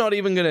what? I'm not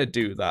even going to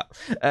do that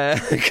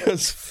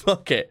because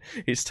fuck it.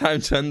 It's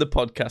time to end the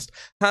podcast.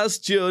 Has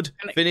Judd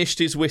finished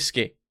his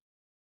whiskey?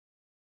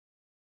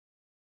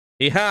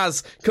 He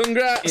has.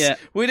 Congrats. Yeah.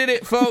 We did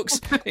it, folks.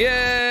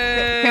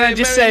 Yay. Can I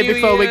just say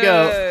before we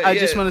go? I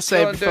just want to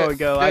say before we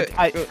go.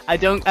 I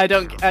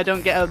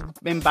don't get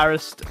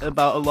embarrassed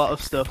about a lot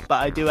of stuff,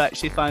 but I do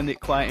actually find it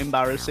quite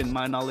embarrassing,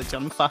 my knowledge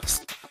on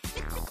fast.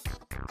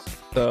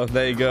 So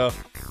there you go.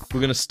 We're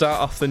going to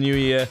start off the new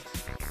year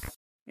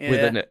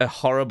with a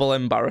horrible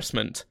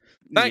embarrassment.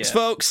 Thanks,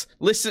 folks.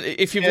 Listen,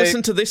 if you've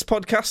listened to this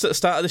podcast at the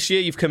start of this year,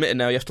 you've committed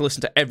now. You have to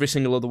listen to every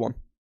single other one.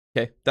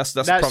 Okay, that's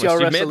a promise.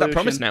 You've made that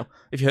promise now.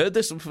 If you heard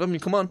this, I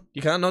mean, come on.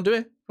 You can't not do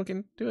it.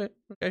 Fucking do it.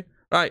 Okay.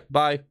 Right,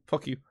 bye.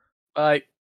 Fuck you. Bye.